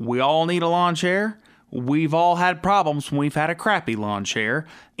 We all need a lawn chair. We've all had problems when we've had a crappy lawn chair.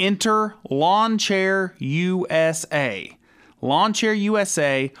 Enter Lawn Chair USA. Lawn Chair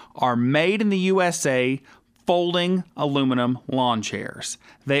USA are made in the USA folding aluminum lawn chairs.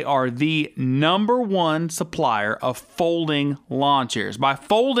 They are the #1 supplier of folding lawn chairs. By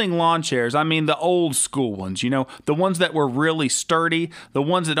folding lawn chairs, I mean the old school ones, the ones that were really sturdy, the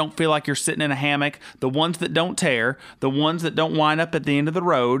ones that don't feel like you're sitting in a hammock, the ones that don't tear, the ones that don't wind up at the end of the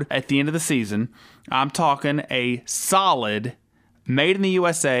road at the end of the season. I'm talking a solid, made in the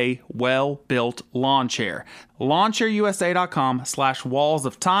USA, well-built lawn chair.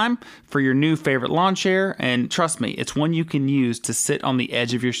 LawnChairUSA.com/walls-of-time for your new favorite lawn chair. And trust me, it's one you can use to sit on the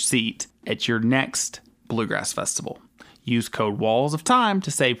edge of your seat at your next Bluegrass Festival. Use code WALLS-OF-TIME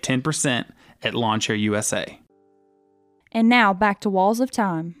to save 10% at Lawn Chair USA. And now back to Walls of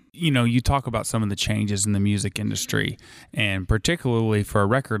Time. You talk about some of the changes in the music industry, and particularly for a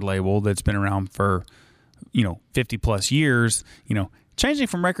record label that's been around for 50 plus years, changing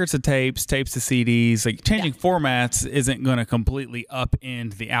from records to tapes to CDs, like changing formats isn't going to completely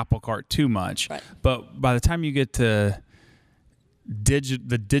upend the apple cart too much. Right. But by the time you get to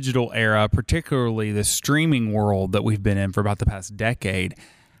the digital era, particularly the streaming world that we've been in for about the past decade,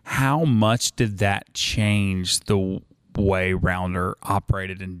 how much did that change the way Rounder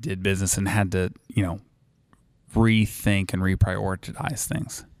operated and did business and had to, rethink and reprioritize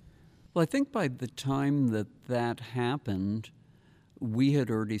things? Well, I think by the time that happened, we had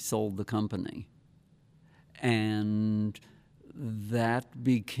already sold the company. And that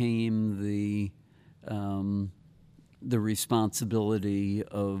became the responsibility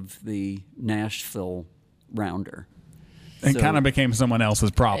of the Nashville Rounder. It kind of became someone else's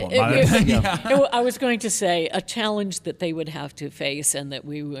problem. I was going to say a challenge that they would have to face, and that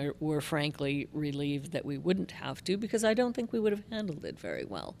we were frankly relieved that we wouldn't have to, because I don't think we would have handled it very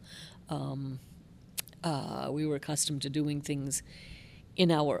well. We were accustomed to doing things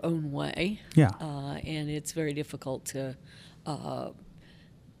in our own way, and it's very difficult to. A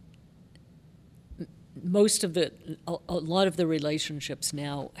lot of the relationships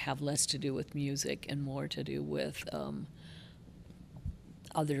now have less to do with music and more to do with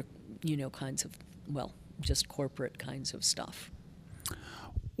other, kinds of, just corporate kinds of stuff.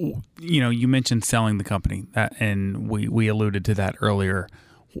 You mentioned selling the company, and we alluded to that earlier.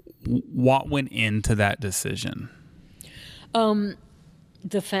 What went into that decision?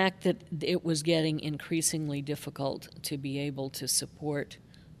 The fact that it was getting increasingly difficult to be able to support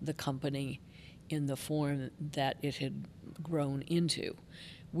the company in the form that it had grown into.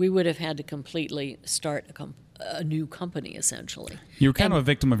 We would have had to completely start a new company, essentially. You were kind of a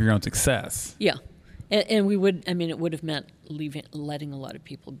victim of your own success. Yeah. And we would, I mean, it would have meant letting a lot of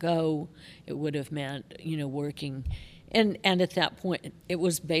people go. It would have meant, working. And at that point, it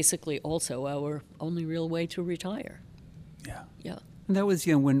was basically also our only real way to retire. Yeah. Yeah. And that was,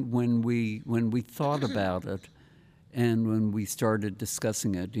 when we thought about it and when we started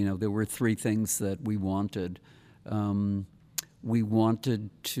discussing it, there were three things that we wanted. We wanted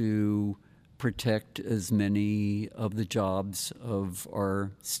to protect as many of the jobs of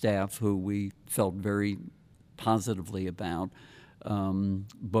our staff who we felt very positively about,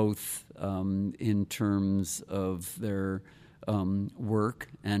 both in terms of their work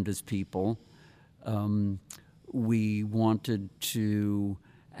and as people. We wanted to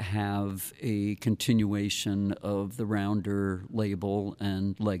have a continuation of the Rounder label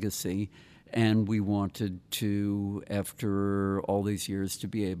and legacy. And we wanted to, after all these years, to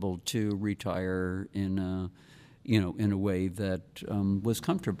be able to retire in a way that was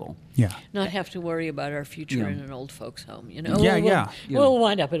comfortable. Yeah. Not have to worry about our future in an old folks' home. We'll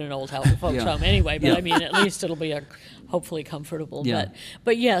wind up in an old folks' home anyway. But I mean, at least it'll be hopefully comfortable. Yeah.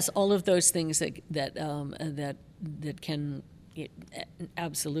 But yes, all of those things that can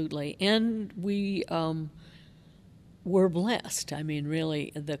absolutely. And we. We're blessed. I mean,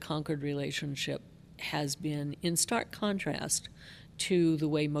 really, the Concord relationship has been in stark contrast to the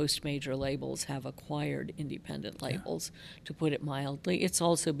way most major labels have acquired independent labels, to put it mildly. It's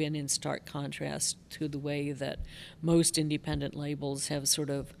also been in stark contrast to the way that most independent labels have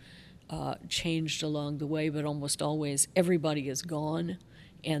sort of changed along the way, but almost always everybody is gone.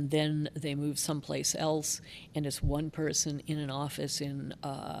 And then they move someplace else, and it's one person in an office in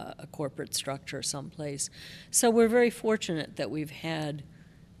a corporate structure someplace. So we're very fortunate that we've had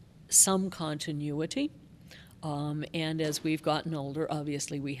some continuity. And as we've gotten older,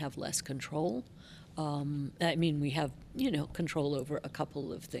 obviously we have less control. We have, control over a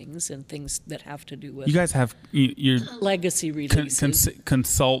couple of things and things that have to do with You guys have your legacy releases.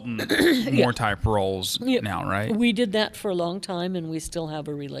 Consultant more type roles now, right? We did that for a long time, and we still have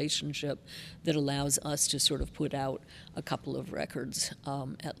a relationship that allows us to sort of put out a couple of records,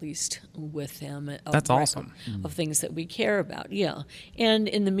 at least with them. That's awesome. Of things that we care about, yeah. And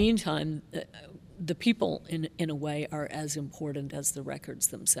in the meantime, the people, in a way, are as important as the records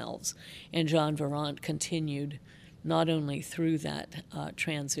themselves. And John Verrant continued not only through that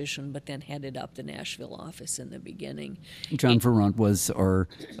transition, but then headed up the Nashville office in the beginning. John Verrant was our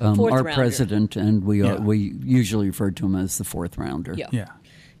rounder. president, and we usually referred to him as the fourth rounder. Yeah.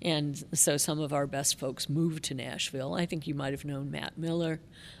 And so some of our best folks moved to Nashville. I think you might have known Matt Miller,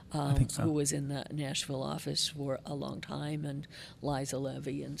 I think so. who was in the Nashville office for a long time, and Liza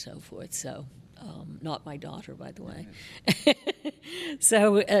Levy and so forth. So. Not my daughter, by the way.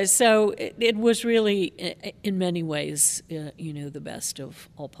 So it was really, in many ways, the best of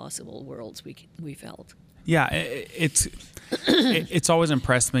all possible worlds. We felt. Yeah, it's always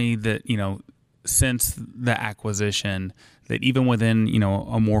impressed me that since the acquisition, that even within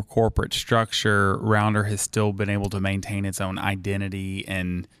a more corporate structure, Rounder has still been able to maintain its own identity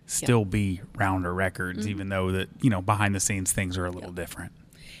and still be Rounder Records, even though that behind the scenes things are a little different.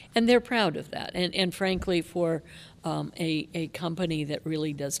 And they're proud of that. And frankly, for a company that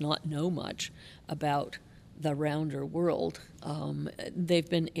really does not know much about the Rounder world, they've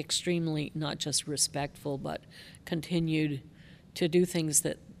been extremely not just respectful, but continued to do things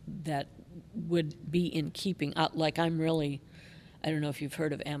that would be in keeping. Like I don't know if you've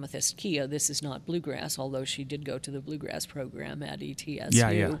heard of Amethyst Kia. This is not bluegrass, although she did go to the bluegrass program at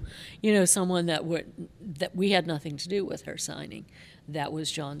ETSU. Yeah. Someone that we had nothing to do with her signing. That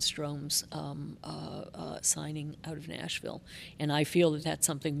was John Strome's signing out of Nashville. And I feel that that's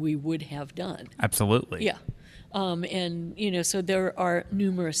something we would have done. Absolutely. Yeah. So there are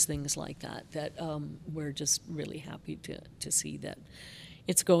numerous things like that we're just really happy to see that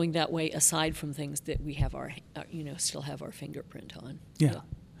it's going that way, aside from things that we have still have our fingerprint on. Yeah.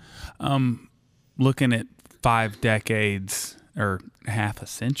 Looking at 5 decades or half a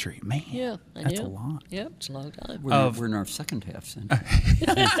century, man. Yeah, that's a lot. Yeah, it's a long time. We're in our second half century.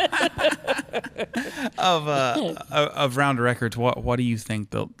 of Rounder Records. What do you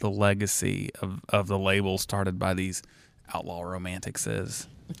think the legacy of the label started by these outlaw romantics is?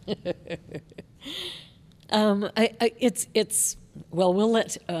 It's well, we'll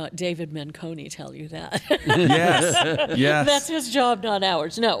let David Menconi tell you that. Yes. That's his job, not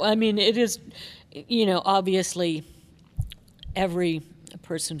ours. No, I mean, it is, obviously every a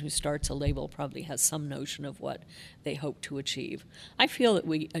person who starts a label probably has some notion of what they hope to achieve. I feel that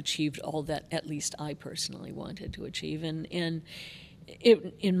we achieved all that, at least I personally wanted to achieve, and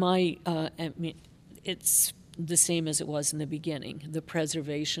it's the same as it was in the beginning. The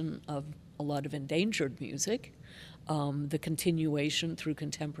preservation of a lot of endangered music, the continuation through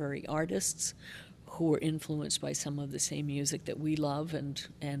contemporary artists who were influenced by some of the same music that we love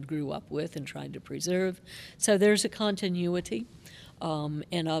and grew up with and tried to preserve. So there's a continuity,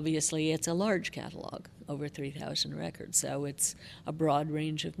 and obviously it's a large catalog, over 3,000 records, so it's a broad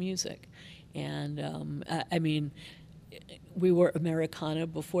range of music. And we were Americana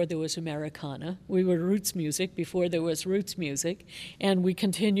before there was Americana. We were roots music before there was roots music. And we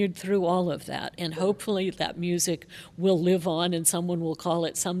continued through all of that. And hopefully that music will live on and someone will call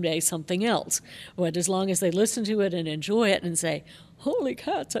it someday something else. But as long as they listen to it and enjoy it and say, holy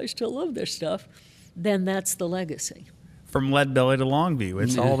cats, I still love this stuff, then that's the legacy. From Leadbelly to Longview,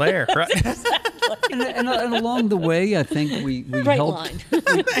 it's all there, right? and along the way, I think we Right helped.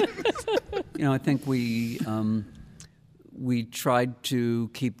 line. I think we tried to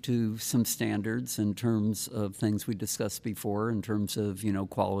keep to some standards in terms of things we discussed before, in terms of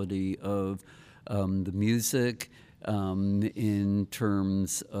quality of the music, in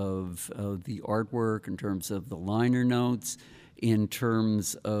terms of the artwork, in terms of the liner notes, in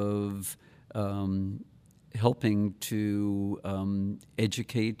terms of helping to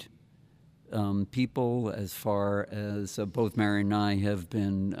educate people, as far as both Marian and I have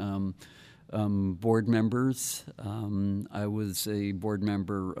been board members. I was a board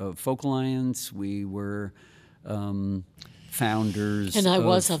member of Folk Alliance. We were founders. And I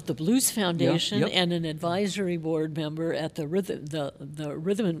was of the Blues Foundation Yep. and an advisory board member at the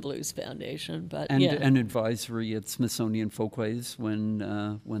Rhythm and Blues Foundation. But an advisory at Smithsonian Folkways when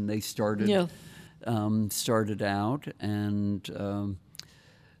they started started out, and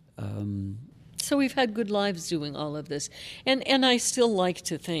so we've had good lives doing all of this. And I still like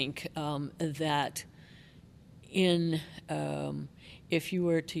to think that if you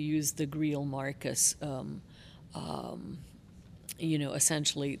were to use the Greil Marcus,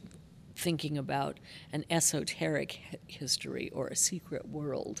 essentially thinking about an esoteric history or a secret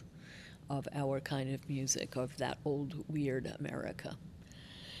world of our kind of music, of that old weird America,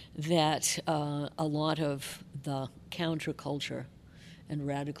 that a lot of the counterculture and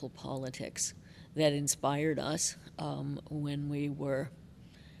radical politics that inspired us when we were,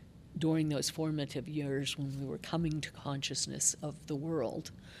 during those formative years when we were coming to consciousness of the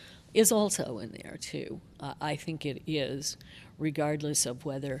world, is also in there too. I think it is, regardless of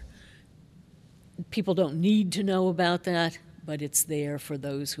whether people don't need to know about that, but it's there for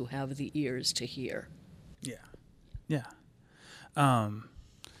those who have the ears to hear. Yeah.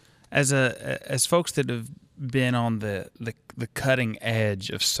 As folks that have been on the cutting edge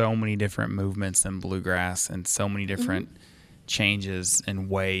of so many different movements in bluegrass and so many different changes and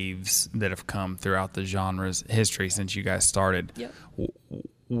waves that have come throughout the genre's history since you guys started. Yep.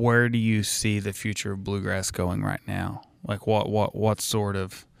 Where do you see the future of bluegrass going right now? Like what sort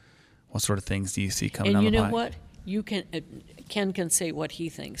of things do you see coming down the And pipe? you know what? You Ken can say what he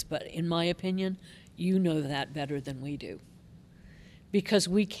thinks, but in my opinion, you know that better than we do. Because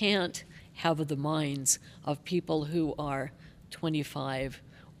we can't have the minds of people who are 25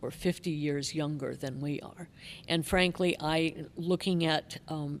 or 50 years younger than we are. And frankly, looking at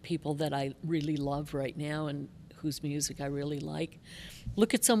people that I really love right now and whose music I really like,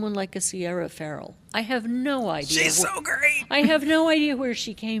 look at someone like a Sierra Farrell. I have no idea. She's so great. I have no idea where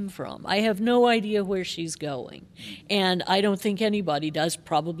she came from. I have no idea where she's going. And I don't think anybody does.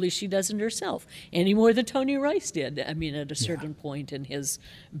 Probably she doesn't herself, any more than Tony Rice did, I mean, at a certain point in his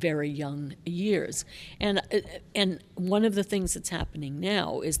very young years. And one of the things that's happening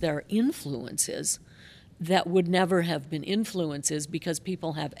now is there are influences that would never have been influences because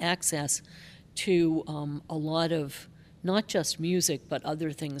people have access to a lot of not just music, but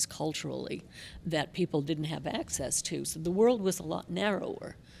other things culturally that people didn't have access to. So the world was a lot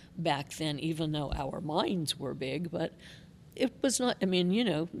narrower back then, even though our minds were big, but it was not, I mean,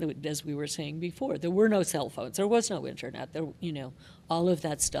 as we were saying before, there were no cell phones, there was no internet, all of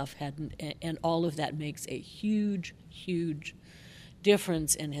that stuff hadn't, and all of that makes a huge, huge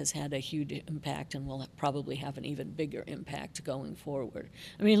difference and has had a huge impact and will probably have an even bigger impact going forward.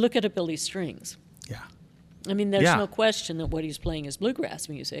 I mean, look at a Billy Strings. Yeah. I mean, there's no question that what he's playing is bluegrass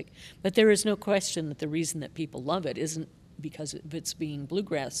music, but there is no question that the reason that people love it isn't because of its being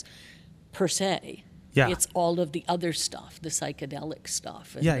bluegrass per se. Yeah. It's all of the other stuff, the psychedelic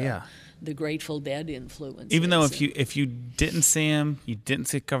stuff, and the Grateful Dead influence. Even though if you didn't see him, you didn't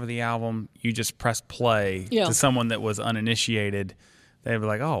see cover the album, you just pressed play to someone that was uninitiated, they'd be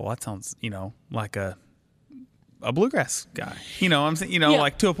like, oh, well, that sounds, like a bluegrass guy. I'm saying,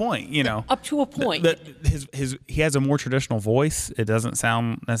 like to a point, Up to a point. He has a more traditional voice. It doesn't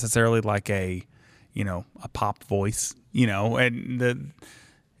sound necessarily like a pop voice, and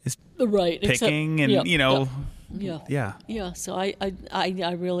it's right. picking except, and, Yeah. So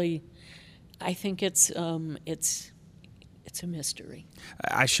I really, I think it's a mystery.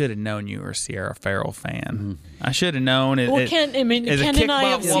 I should have known you were a Sierra Farrell fan. I should have known. Well, Ken as Ken a and I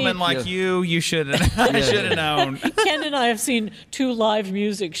have kick-butt woman seen, like you should have. I should have known. Ken and I have seen 2 live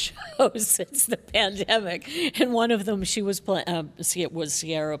music shows since the pandemic, and one of them it was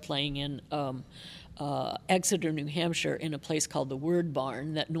Sierra playing in Exeter, New Hampshire, in a place called the Word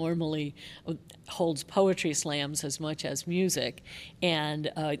Barn that normally holds poetry slams as much as music, and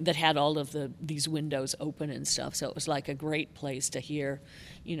that had all of these windows open and stuff. So it was like a great place to hear,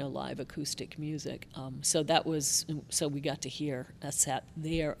 live acoustic music. So we got to hear a set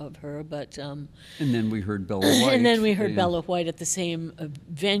there of her, but and then we heard Bella White. And then we heard Bella White at the same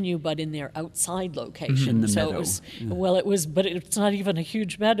venue, but in their outside location. In the so meadow. It was, but it's not even a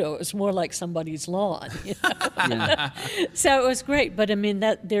huge meadow. It was more like somebody's lawn. So it was great. But I mean,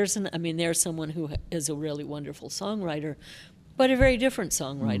 there's someone who is a really wonderful songwriter, but a very different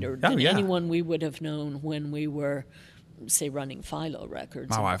songwriter than anyone we would have known when we were, say, running Philo Records.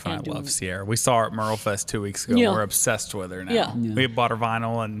 My wife and I love Sierra. We saw her at Merlefest 2 weeks ago. We're obsessed with her now. Yeah. We bought her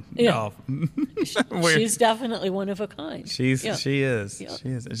vinyl, and she's definitely one of a kind. She is. Yeah. She is.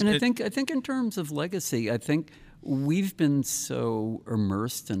 And I think in terms of legacy, I think we've been so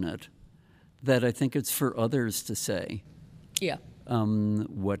immersed in it that I think it's for others to say. Yeah.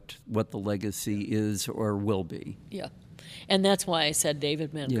 What the legacy is or will be. Yeah. And that's why I said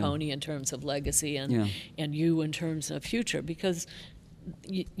David Manconi in terms of legacy and you in terms of future, because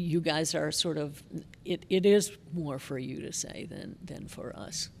you guys are sort of, it is more for you to say than for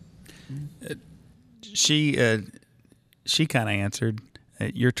us. She kind of answered.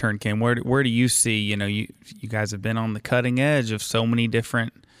 Your turn came. Where do you see, you guys have been on the cutting edge of so many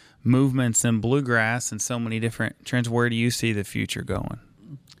different movements in bluegrass and so many different trends. Where do you see the future going?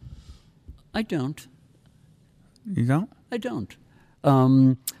 I don't. You don't? I don't.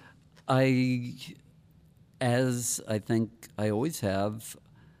 As I think I always have,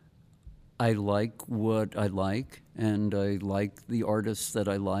 I like what I like, and I like the artists that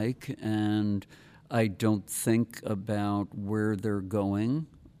I like, and I don't think about where they're going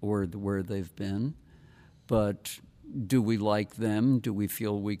or where they've been. But do we like them? Do we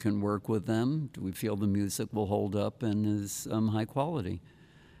feel we can work with them? Do we feel the music will hold up and is high quality?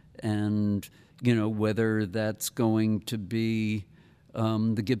 And whether that's going to be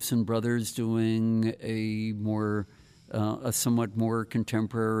the Gibson brothers doing a somewhat more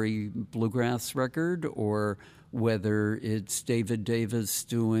contemporary bluegrass record, or whether it's David Davis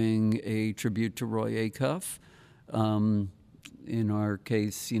doing a tribute to Roy Acuff. In our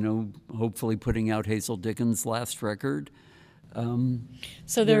case, hopefully putting out Hazel Dickens' last record.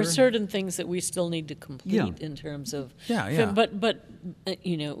 So there are certain things that we still need to complete in terms of,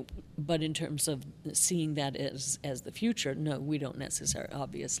 but in terms of seeing that as the future, no, we don't necessarily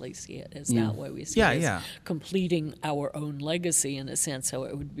obviously see it as that way. We see it as completing our own legacy in a sense. So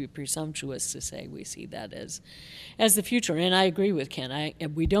it would be presumptuous to say we see that as the future. And I agree with Ken.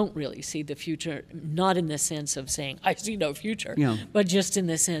 We don't really see the future, not in the sense of saying I see no future, but just in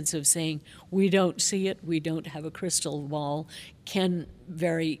the sense of saying we don't see it. We don't have a crystal ball. Ken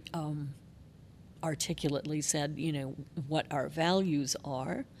very articulately said, what our values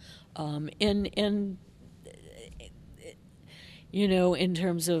are, and in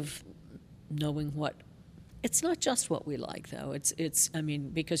terms of knowing what, it's not just what we like though. It's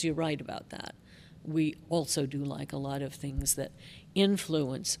because you're right about that. We also do like a lot of things that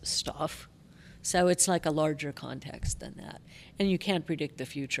influence stuff. So it's like a larger context than that. And you can't predict the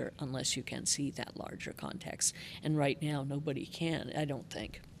future unless you can see that larger context. And right now, nobody can, I don't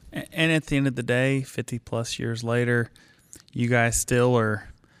think. And at the end of the day, 50-plus years later, you guys still are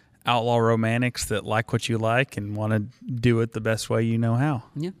outlaw romantics that like what you like and want to do it the best way you know how.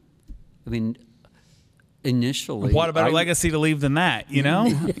 Yeah. I mean, initially... What a better legacy to leave than that,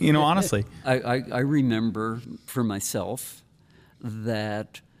 honestly. I remember for myself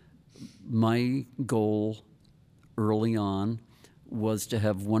that my goal early on was to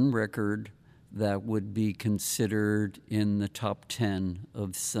have one record that would be considered in the top 10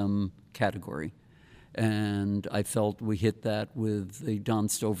 of some category. And I felt we hit that with the Don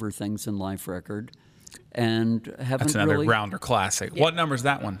Stover Things in Life record. And haven't That's another really... rounder classic. Yeah. What number's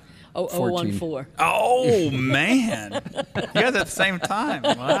that one? 14. Oh, man. You guys at the same time.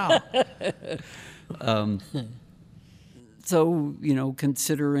 Wow. So,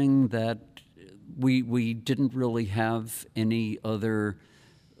 considering that we didn't really have any other,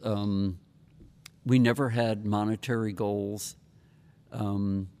 we never had monetary goals.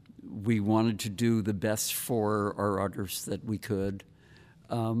 We wanted to do the best for our artists that we could.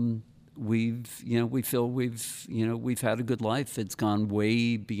 We feel we've had a good life. It's gone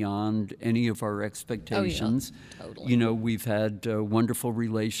way beyond any of our expectations. Oh, yeah, totally. We've had wonderful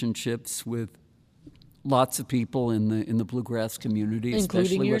relationships with lots of people in the bluegrass community, including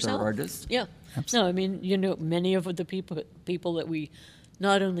especially yourself. with our artists. Yeah. No, I mean, many of the people that we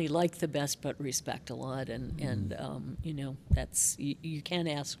not only like the best but respect a lot, and that's you can't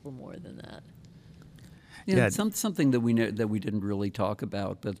ask for more than that. Yeah, something that we didn't really talk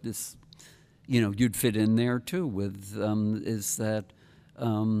about, but this, you'd fit in there too. With is that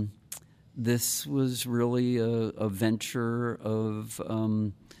this was really a venture of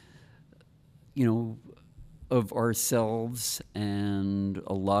of ourselves and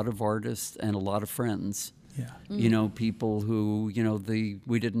a lot of artists and a lot of friends. Yeah. People who,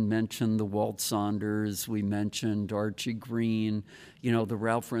 we didn't mention the Walt Saunders, we mentioned Archie Green, the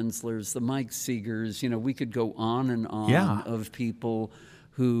Ralph Renslers, the Mike Seegers, we could go on and on of people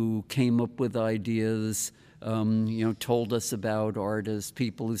who came up with ideas, told us about artists,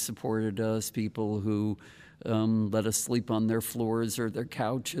 people who supported us, people who let us sleep on their floors or their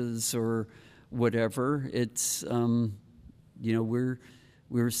couches or whatever. It's,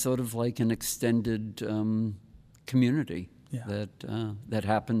 we're sort of like an extended community that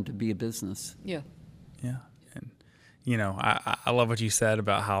happened to be a business. Yeah. Yeah. And, I love what you said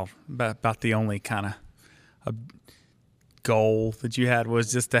about about the only kind of a goal that you had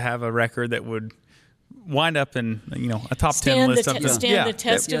was just to have a record that would wind up in, a top 10 list. Stand the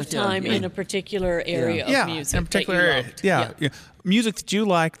test of time in a particular area of music. In a particular area. Yeah. Music that you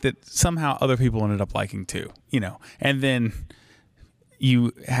like that somehow other people ended up liking too, and then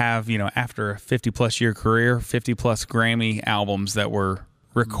you have, after a 50-plus year career, 50-plus Grammy albums that were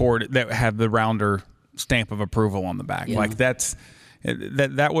recorded that have the Rounder stamp of approval on the back. Yeah. Like that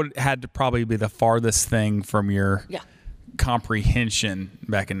would had to probably be the farthest thing from your comprehension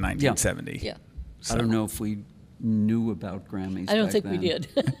back in 1970. Yeah. So. I don't know if we knew about Grammys. I don't think then. we did.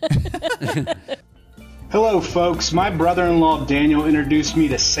 Hello, folks. My brother-in-law Daniel introduced me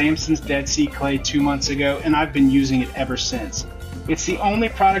to Samson's Dead Sea Clay 2 months ago, and I've been using it ever since. It's the only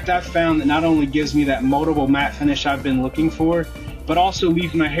product I've found that not only gives me that moldable matte finish I've been looking for, but also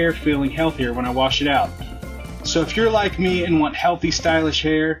leaves my hair feeling healthier when I wash it out. So if you're like me and want healthy, stylish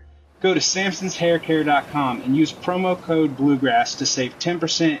hair, go to samsonshaircare.com and use promo code Bluegrass to save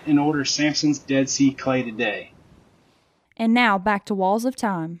 10% and order Samson's Dead Sea Clay today. And now back to Walls of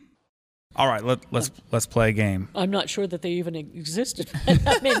Time. All right, let's play a game. I'm not sure that they even existed.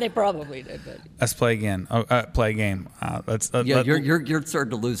 I mean, they probably did, but let's play again. Play a game. You're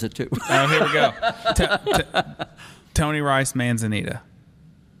starting to lose it too. Oh, here we go. Tony Rice, Manzanita.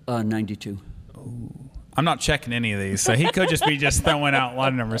 92. Ooh. I'm not checking any of these, so he could just be throwing out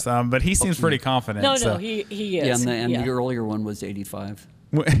line numbers. But he seems pretty confident. No, he is. Yeah, and the earlier one was 85.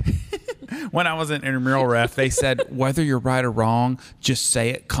 When I was an intramural ref, they said, whether you're right or wrong, just say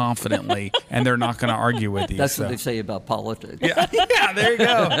it confidently, and they're not going to argue with you. That's what they say about politics. Yeah, there you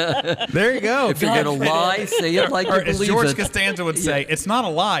go. There you go. If you're going to lie, say it like you believe it. As George Costanza would say, it's not a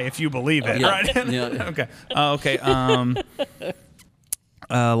lie if you believe it. Right? Yeah. Okay.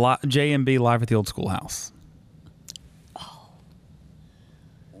 JMB Live at the Old Schoolhouse. Oh.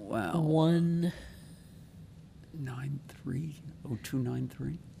 Wow. 193.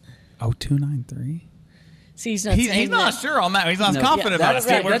 0293. 0293. See, he's not sure on that. He's not confident about it.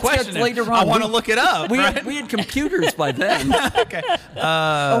 Right. We're questioning. Later on. I want to look it up. We had computers by then. Okay.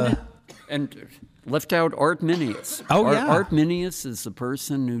 And left out Art Minius. Art Minius is the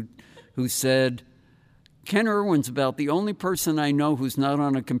person who said, Ken Irwin's about the only person I know who's not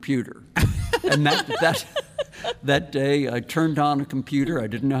on a computer. And that day I turned on a computer. I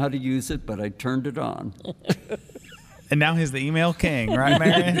didn't know how to use it, but I turned it on. And now he's the email king, right,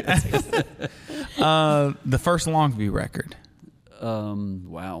 Marian? The first Longview record.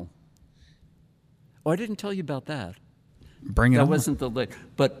 Wow. Oh, I didn't tell you about that. Bring it on. That wasn't the late.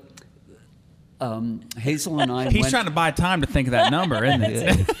 But Hazel and I He's trying to buy time to think of that number, isn't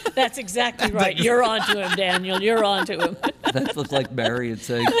it? That's exactly right. You're on to him, Daniel. You're on to him. That looked like Marian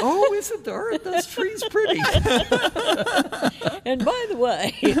saying, oh, isn't that tree's pretty? And by the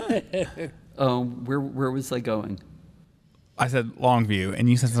way. Where was I going? I said Longview, and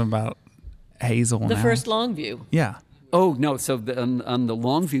you said something about Hazel. The first Longview. Yeah. Oh, no. So on the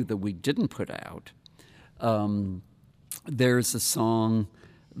Longview that we didn't put out, there's a song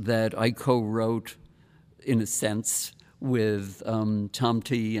that I co-wrote, in a sense, with Tom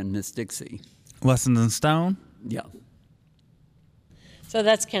T. and Miss Dixie. Lessons in Stone. Yeah. So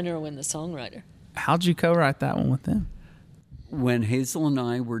that's Ken Irwin, the songwriter. How'd you co-write that one with them? When Hazel and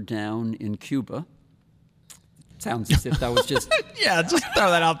I were down in Cuba, sounds as if that was just... Yeah, just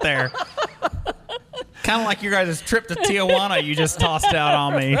throw that out there. Kind of like your guys' trip to Tijuana you just tossed out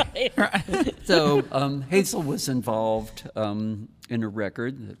on me. Right. So Hazel was involved in a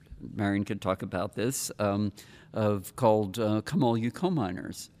record, that Marian could talk about this, called Come All You Coal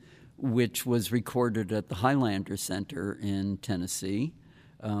Miners, which was recorded at the Highlander Center in Tennessee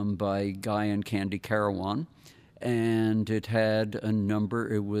by Guy and Candy Carawan. And it had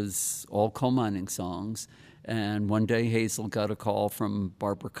it was all coal mining songs. And one day Hazel got a call from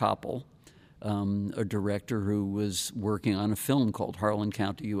Barbara Koppel, a director who was working on a film called Harlan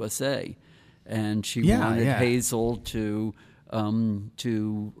County, USA. And she wanted Hazel to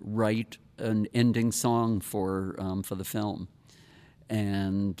write an ending song for the film.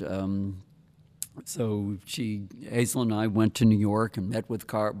 And so Hazel and I went to New York and met with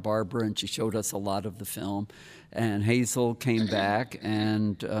Barbara, and she showed us a lot of the film. And Hazel came back,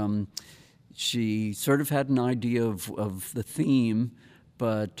 and she sort of had an idea of the theme,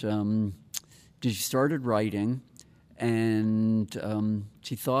 but she started writing, and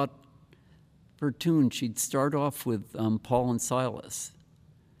she thought for a tune she'd start off with Paul and Silas.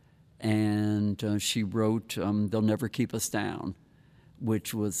 And she wrote They'll Never Keep Us Down,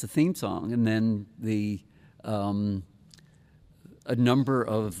 which was the theme song. And then a number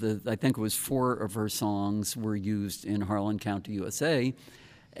of I think it was 4 of her songs were used in Harlan County, USA.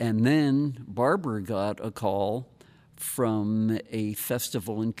 And then Barbara got a call from a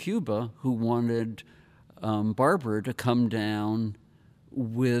festival in Cuba who wanted Barbara to come down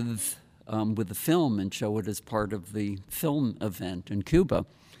with the film and show it as part of the film event in Cuba.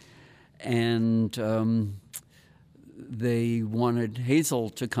 And they wanted Hazel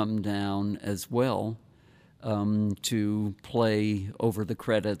to come down as well to play over the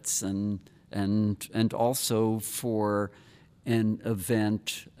credits and also for an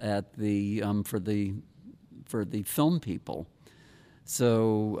event at the for the film people.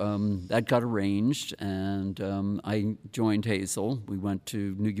 So that got arranged, and I joined Hazel. We went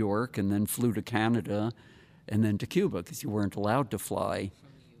to New York and then flew to Canada and then to Cuba, because you weren't allowed to fly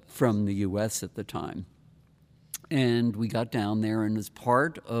from the U.S. at the time. And we got down there, and as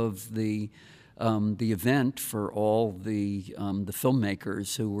part of the event for all the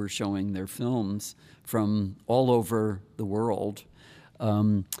filmmakers who were showing their films from all over the world,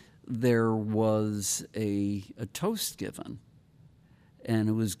 there was a toast given. And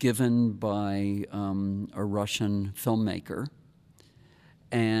it was given by a Russian filmmaker.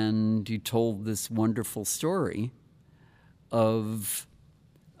 And he told this wonderful story of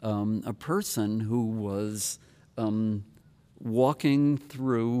a person who was walking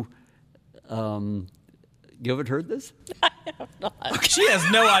through... you haven't heard this? I have not. She has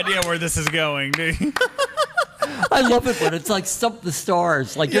no idea where this is going, dude. I love it when it's like stump the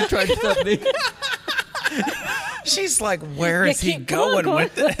stars, like you're trying to stump me. She's like, where is he going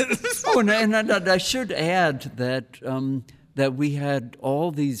with this? Oh, and I should add that we had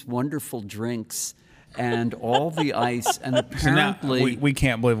all these wonderful drinks and all the ice, and apparently... So we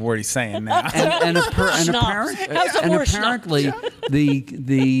can't believe what he's saying now. And apparently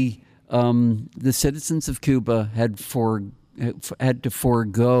the citizens of Cuba had to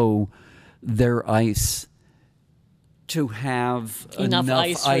forego their ice to have enough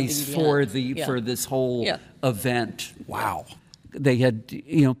ice for this whole event. Wow. They had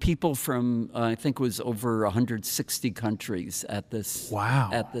people from I think it was over 160 countries at this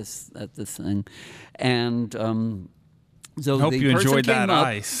this thing, and so hope the you person enjoyed came that up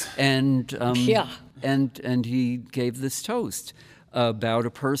ice. and he gave this toast about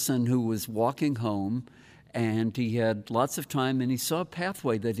a person who was walking home, and he had lots of time, and he saw a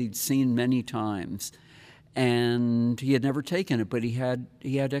pathway that he'd seen many times. And he had never taken it, but he had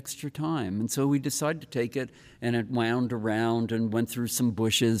extra time, and so he decided to take it. And it wound around and went through some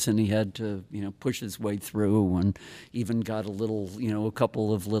bushes, and he had to, push his way through, and even got a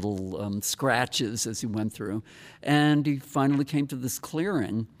couple of little scratches as he went through. And he finally came to this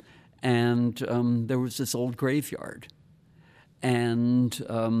clearing, and there was this old graveyard, and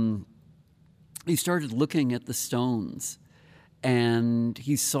he started looking at the stones. And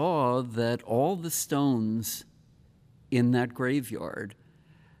he saw that all the stones in that graveyard,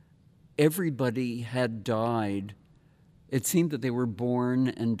 everybody had died. It seemed that they were born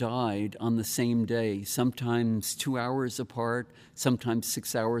and died on the same day, sometimes 2 hours apart, sometimes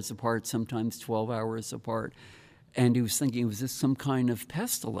 6 hours apart, sometimes 12 hours apart. And he was thinking, was this some kind of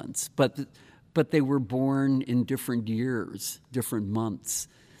pestilence? But but they were born in different years, different months,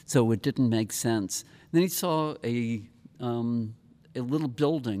 so it didn't make sense. Then he saw a little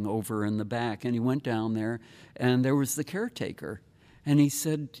building over in the back, and he went down there, and there was the caretaker. And he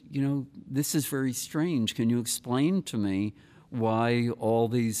said, this is very strange. Can you explain to me why all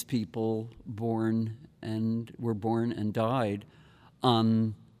these people were born and died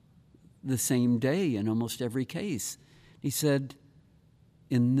on the same day in almost every case? He said,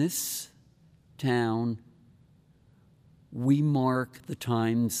 in this town, we mark the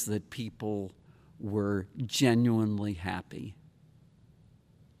times that people were genuinely happy.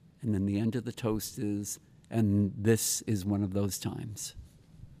 And then the end of the toast is, and this is one of those times.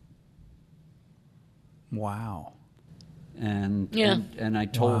 Wow. And I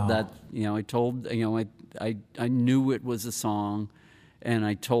told that, I knew it was a song, and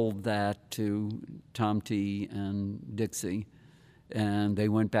I told that to Tom T and Dixie, and they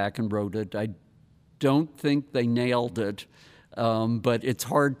went back and wrote it. I don't think they nailed it, but it's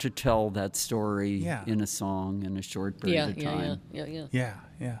hard to tell that story in a song in a short period of time. Yeah.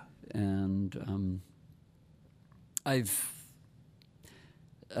 And I've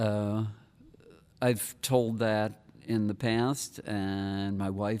told that in the past, and my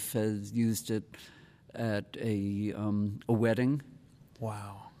wife has used it at a wedding.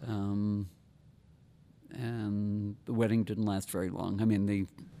 Wow. And the wedding didn't last very long. I mean, the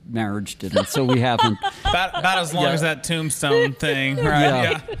marriage didn't, so we haven't. About as long as that tombstone thing,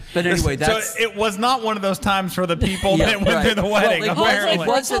 right? Yeah. But anyway, that's... So it was not one of those times for the people that went through the wedding, well, apparently. It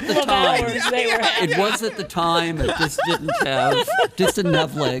was at the time. It was at the time. It just didn't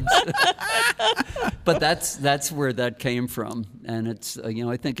have legs. But that's where that came from. And it's,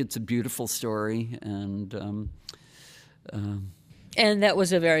 I think it's a beautiful story. And that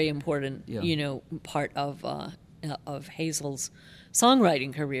was a very important, part of Hazel's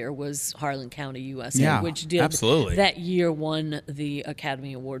songwriting career was Harlan County, USA, which did absolutely. That year won the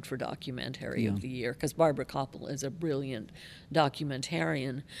Academy Award for Documentary of the Year, because Barbara Koppel is a brilliant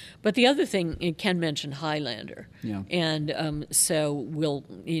documentarian. But the other thing, Ken mentioned Highlander, and so we'll,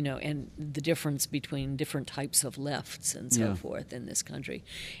 and the difference between different types of lefts and so forth in this country.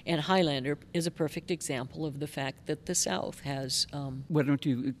 And Highlander is a perfect example of the fact that the South has... Why don't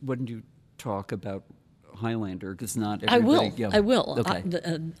you talk about Highlander, because not everybody... I will.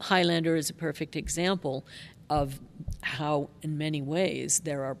 Okay. Highlander is a perfect example of how, in many ways,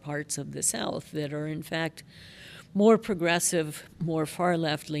 there are parts of the South that are, in fact, more progressive, more far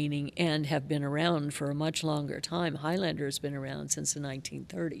left-leaning, and have been around for a much longer time. Highlander has been around since the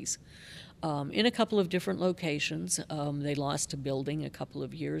 1930s. In a couple of different locations. They lost a building a couple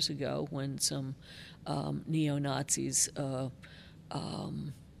of years ago when some neo-Nazis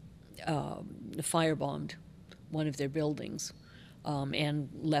firebombed one of their buildings and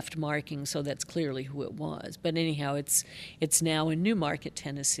left markings, so that's clearly who it was. But anyhow, it's now in Newmarket,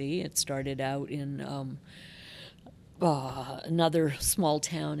 Tennessee. It started out in another small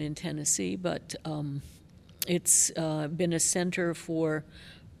town in Tennessee, but it's been a center for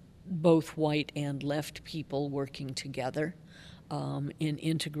both white and left people working together. In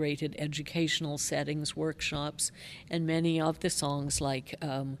integrated educational settings, workshops, and many of the songs like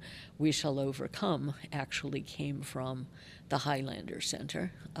We Shall Overcome actually came from the Highlander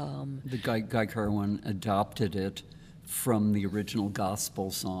Center. The Guy Carwin adopted it from the original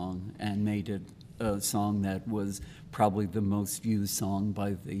gospel song and made it a song that was probably the most used song by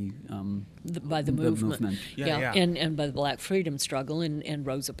the movement. And by the Black Freedom Struggle, and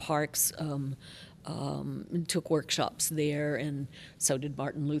Rosa Parks took workshops there, and so did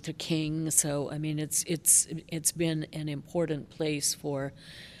Martin Luther King. So I mean, it's been an important place for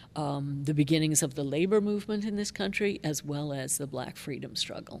the beginnings of the labor movement in this country, as well as the Black Freedom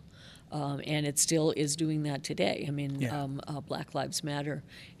Struggle. And it still is doing that today. I mean, Black Lives Matter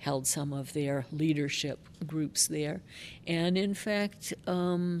held some of their leadership groups there, and in fact,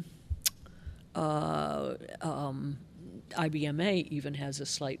 IBMA even has a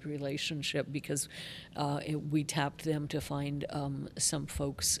slight relationship, because we tapped them to find some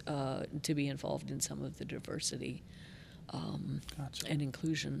folks to be involved in some of the diversity and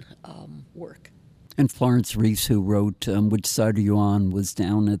inclusion work. And Florence Reese, who wrote "Which Side Are You On," was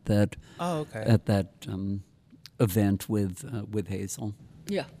down at that at that event with Hazel.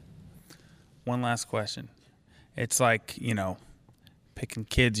 Yeah. One last question. It's like, picking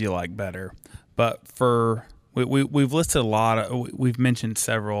kids you like better, but for we've listed a lot of, we've mentioned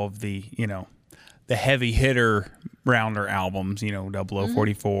several of the the heavy hitter rounder albums,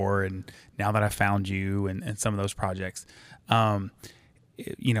 0044 and Now That I Found You, and some of those projects. We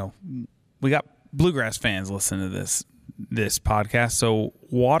got bluegrass fans listening to this podcast. So,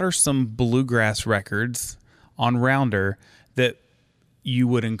 what are some bluegrass records on Rounder that you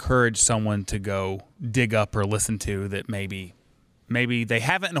would encourage someone to go dig up or listen to that maybe they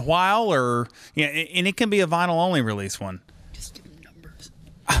haven't in a while, or and it can be a vinyl only release one. Just give me numbers.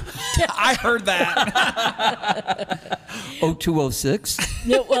 I heard that. 0206.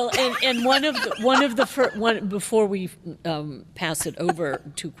 No, well, and one of the before we pass it over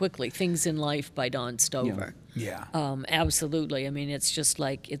too quickly, "Things in Life" by Don Stover. Yeah. Absolutely. I mean, it's just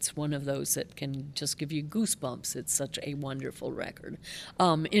like, it's one of those that can just give you goosebumps. It's such a wonderful record.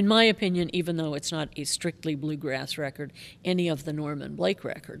 In my opinion, even though it's not a strictly bluegrass record, any of the Norman Blake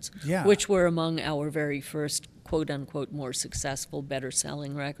records, which were among our very first quote-unquote more successful,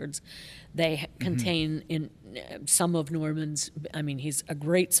 better-selling records, they contain in some of Norman's, I mean, he's a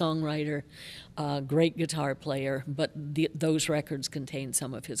great songwriter, great guitar player, but those records contain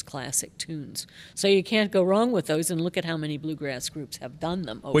some of his classic tunes. So you can't go wrong with those, and look at how many bluegrass groups have done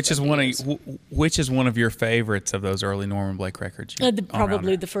them over Which is the years. which is one of your favorites of those early Norman Blake records?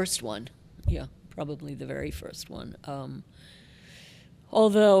 Probably the first one. Yeah, probably the very first one.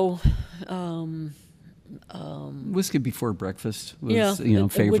 Although... Whiskey Before Breakfast was,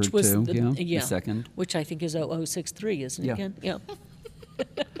 favorite which was too. the second. Which I think is 0063, isn't it Yeah. again? Yeah.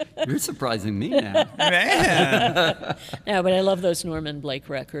 You're surprising me now. Man. Yeah, but I love those Norman Blake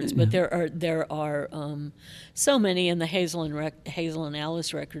records. But there are so many, and the Hazel and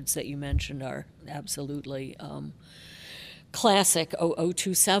Alice records that you mentioned are absolutely classic.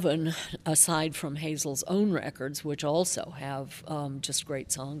 0027, aside from Hazel's own records, which also have just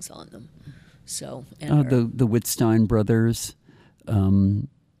great songs on them. So The Whitstein brothers, Vern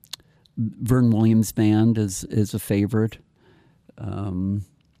Williams Band is a favorite. I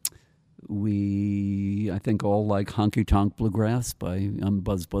think all like Honky Tonk Bluegrass by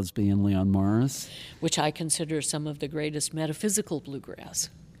Buzz Busby and Leon Morris, which I consider some of the greatest metaphysical bluegrass.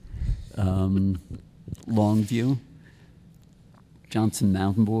 Longview, Johnson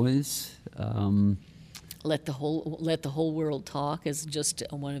Mountain Boys. Let the Whole World Talk is just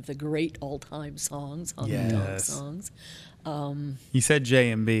one of the great all-time songs, honky tonk songs. You said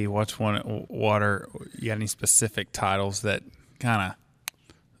J&B. You got any specific titles that kind of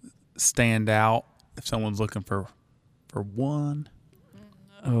stand out if someone's looking for one?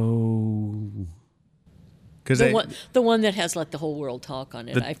 Oh. The one that has "Let the Whole World Talk" on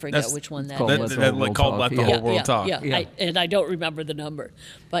it. I forget which one that is. Called "Let the Whole World Talk." Yeah. I don't remember the number,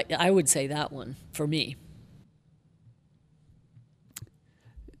 but I would say that one for me.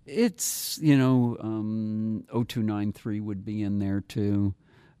 It's 0293 would be in there too.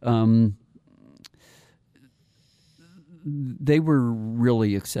 They were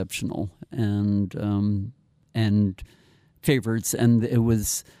really exceptional and favorites, and it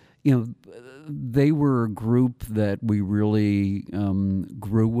was they were a group that we really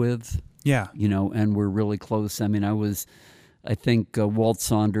grew with. Yeah, and we're really close. I mean, I think Walt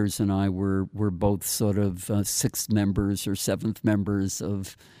Saunders and I were both sort of sixth members or seventh members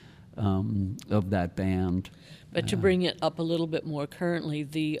of that band. But to bring it up a little bit more currently,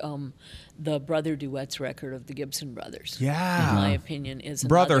 the Brother Duets record of the Gibson Brothers, in my opinion, is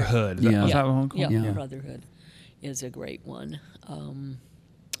Brotherhood. Is that one called? Yeah, Brotherhood is a great one.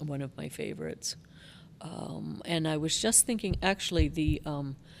 One of my favorites. And I was just thinking, actually, the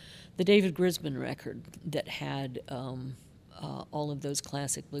David Grisman record that had all of those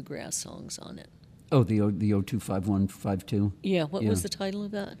classic bluegrass songs on it. Oh, the 025152. Yeah, what was the title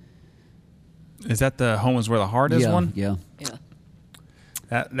of that? Is that the "Home Is Where the Heart Is" one? Yeah.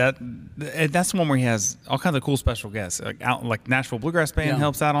 That's the one where he has all kinds of cool special guests. Like Nashville Bluegrass Band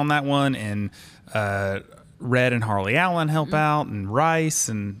helps out on that one, and Red and Harley Allen help out, and Rice,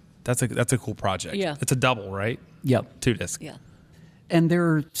 and that's a cool project. Yeah, it's a double, right? Yep, 2 discs. Yeah. And there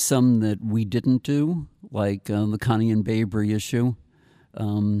are some that we didn't do, like the Connie and Babe reissue,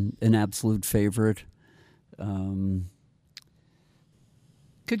 an absolute favorite.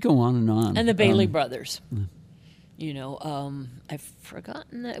 Could go on and on. And the Bailey Brothers. I've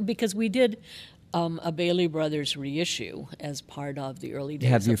forgotten that because we did a Bailey Brothers reissue as part of the early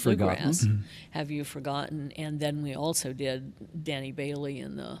days of Bluegrass. Forgotten? Have You Forgotten? And then we also did Danny Bailey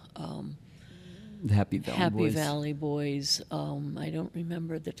and the Happy Valley Boys. I don't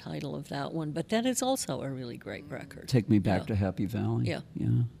remember the title of that one, but that is also a really great record. Take Me Back to Happy Valley. Yeah.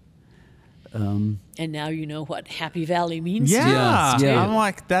 And now you know what Happy Valley means to us. Yeah. I'm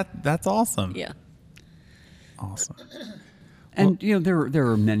like that. That's awesome. Yeah. Awesome. And there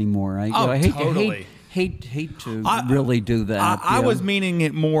are many more. I totally. hate to really do that. I was meaning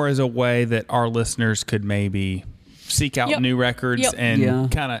it more as a way that our listeners could maybe seek out Yep. new records Yep. and Yeah.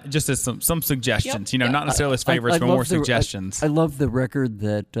 kind of just as some suggestions. Yep. Not necessarily as favorites, but love more suggestions. I love the record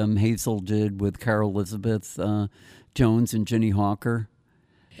that Hazel did with Carol Elizabeth Jones and Ginny Hawker.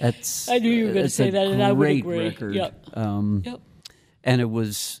 I knew you were going to say that, and I would agree. Record. Yep. Yep. And it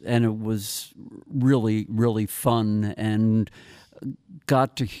was really, really fun, and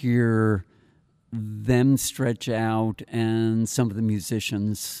got to hear them stretch out, and some of the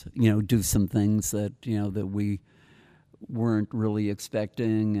musicians, do some things that that we weren't really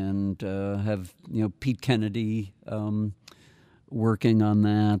expecting, and have Pete Kennedy working on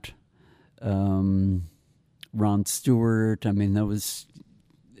that, Ron Stewart. I mean, that was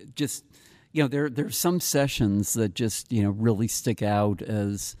just there's some sessions that just really stick out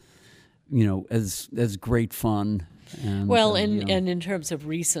as as great fun. And, Well, and in terms of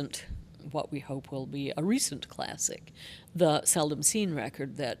recent, what we hope will be a recent classic, the Seldom Seen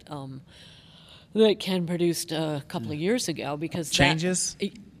record that that Ken produced a couple of years ago, because Changes?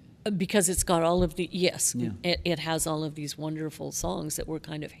 Because it's got all of the it has all of these wonderful songs that were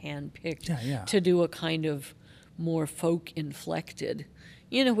kind of handpicked to do a kind of more folk inflected,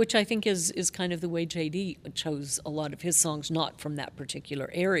 which I think is kind of the way JD chose a lot of his songs, not from that particular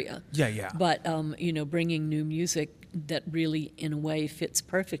area. But bringing new music that really, in a way, fits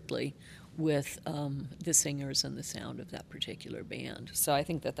perfectly with the singers and the sound of that particular band. So I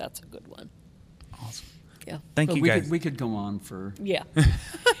think that's a good one. Awesome. Yeah. Thank you, guys. We could go on for Yeah.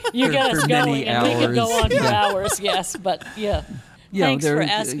 You get us for going, many and we could go hours. on for hours. Yes, but yeah. Thanks for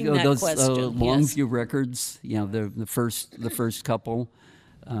asking that those, question. Longview records. The first couple.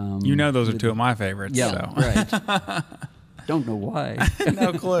 Those are two of my favorites. Yeah, So. right. Don't know why.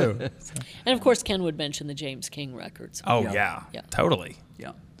 No clue. And of course, Ken would mention the James King records. Oh, Yeah. Yeah. Totally.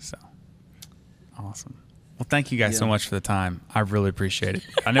 Yeah. So, awesome. Well, thank you guys so Yeah. much for the time. I really appreciate it.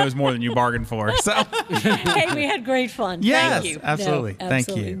 I know it was more than you bargained for. So, Hey, we had great fun. Yes, Thank you. absolutely. No, Thank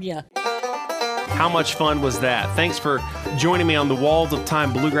absolutely. you. Yeah. How much fun was that? Thanks for joining me on the Walls of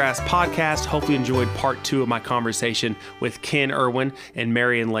Time Bluegrass podcast. Hope you enjoyed part 2 of my conversation with Ken Irwin and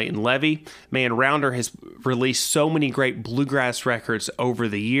Marian Leighton Levy. Man, Rounder has released so many great bluegrass records over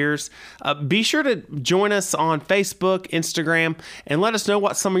the years. Be sure to join us on Facebook, Instagram, and let us know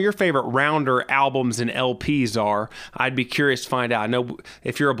what some of your favorite Rounder albums and LPs are. I'd be curious to find out. I know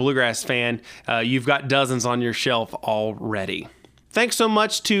if you're a bluegrass fan, you've got dozens on your shelf already. Thanks so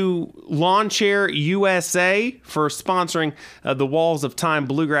much to Lawn Chair USA for sponsoring the Walls of Time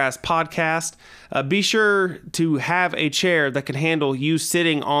Bluegrass podcast. Be sure to have a chair that can handle you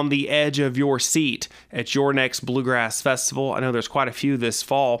sitting on the edge of your seat at your next Bluegrass Festival. I know there's quite a few this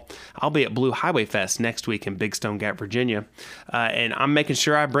fall. I'll be at Blue Highway Fest next week in Big Stone Gap, Virginia. And I'm making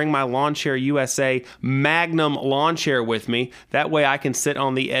sure I bring my Lawn Chair USA Magnum lawn chair with me. That way I can sit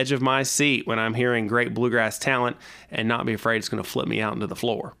on the edge of my seat when I'm hearing great bluegrass talent and not be afraid it's going to flip me out into the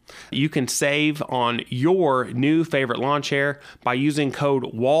floor. You can save on your new favorite lawn chair by using code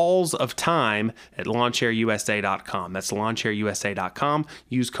WALLSOFTIME at lawnchairusa.com. That's lawnchairusa.com.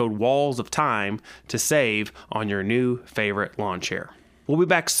 Use code WALLSOFTIME to save on your new favorite lawn chair. We'll be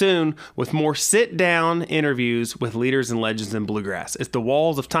back soon with more sit-down interviews with leaders and legends in bluegrass. It's the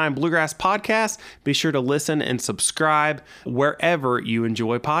Walls of Time Bluegrass podcast. Be sure to listen and subscribe wherever you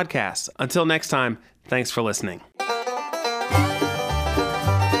enjoy podcasts. Until next time, thanks for listening.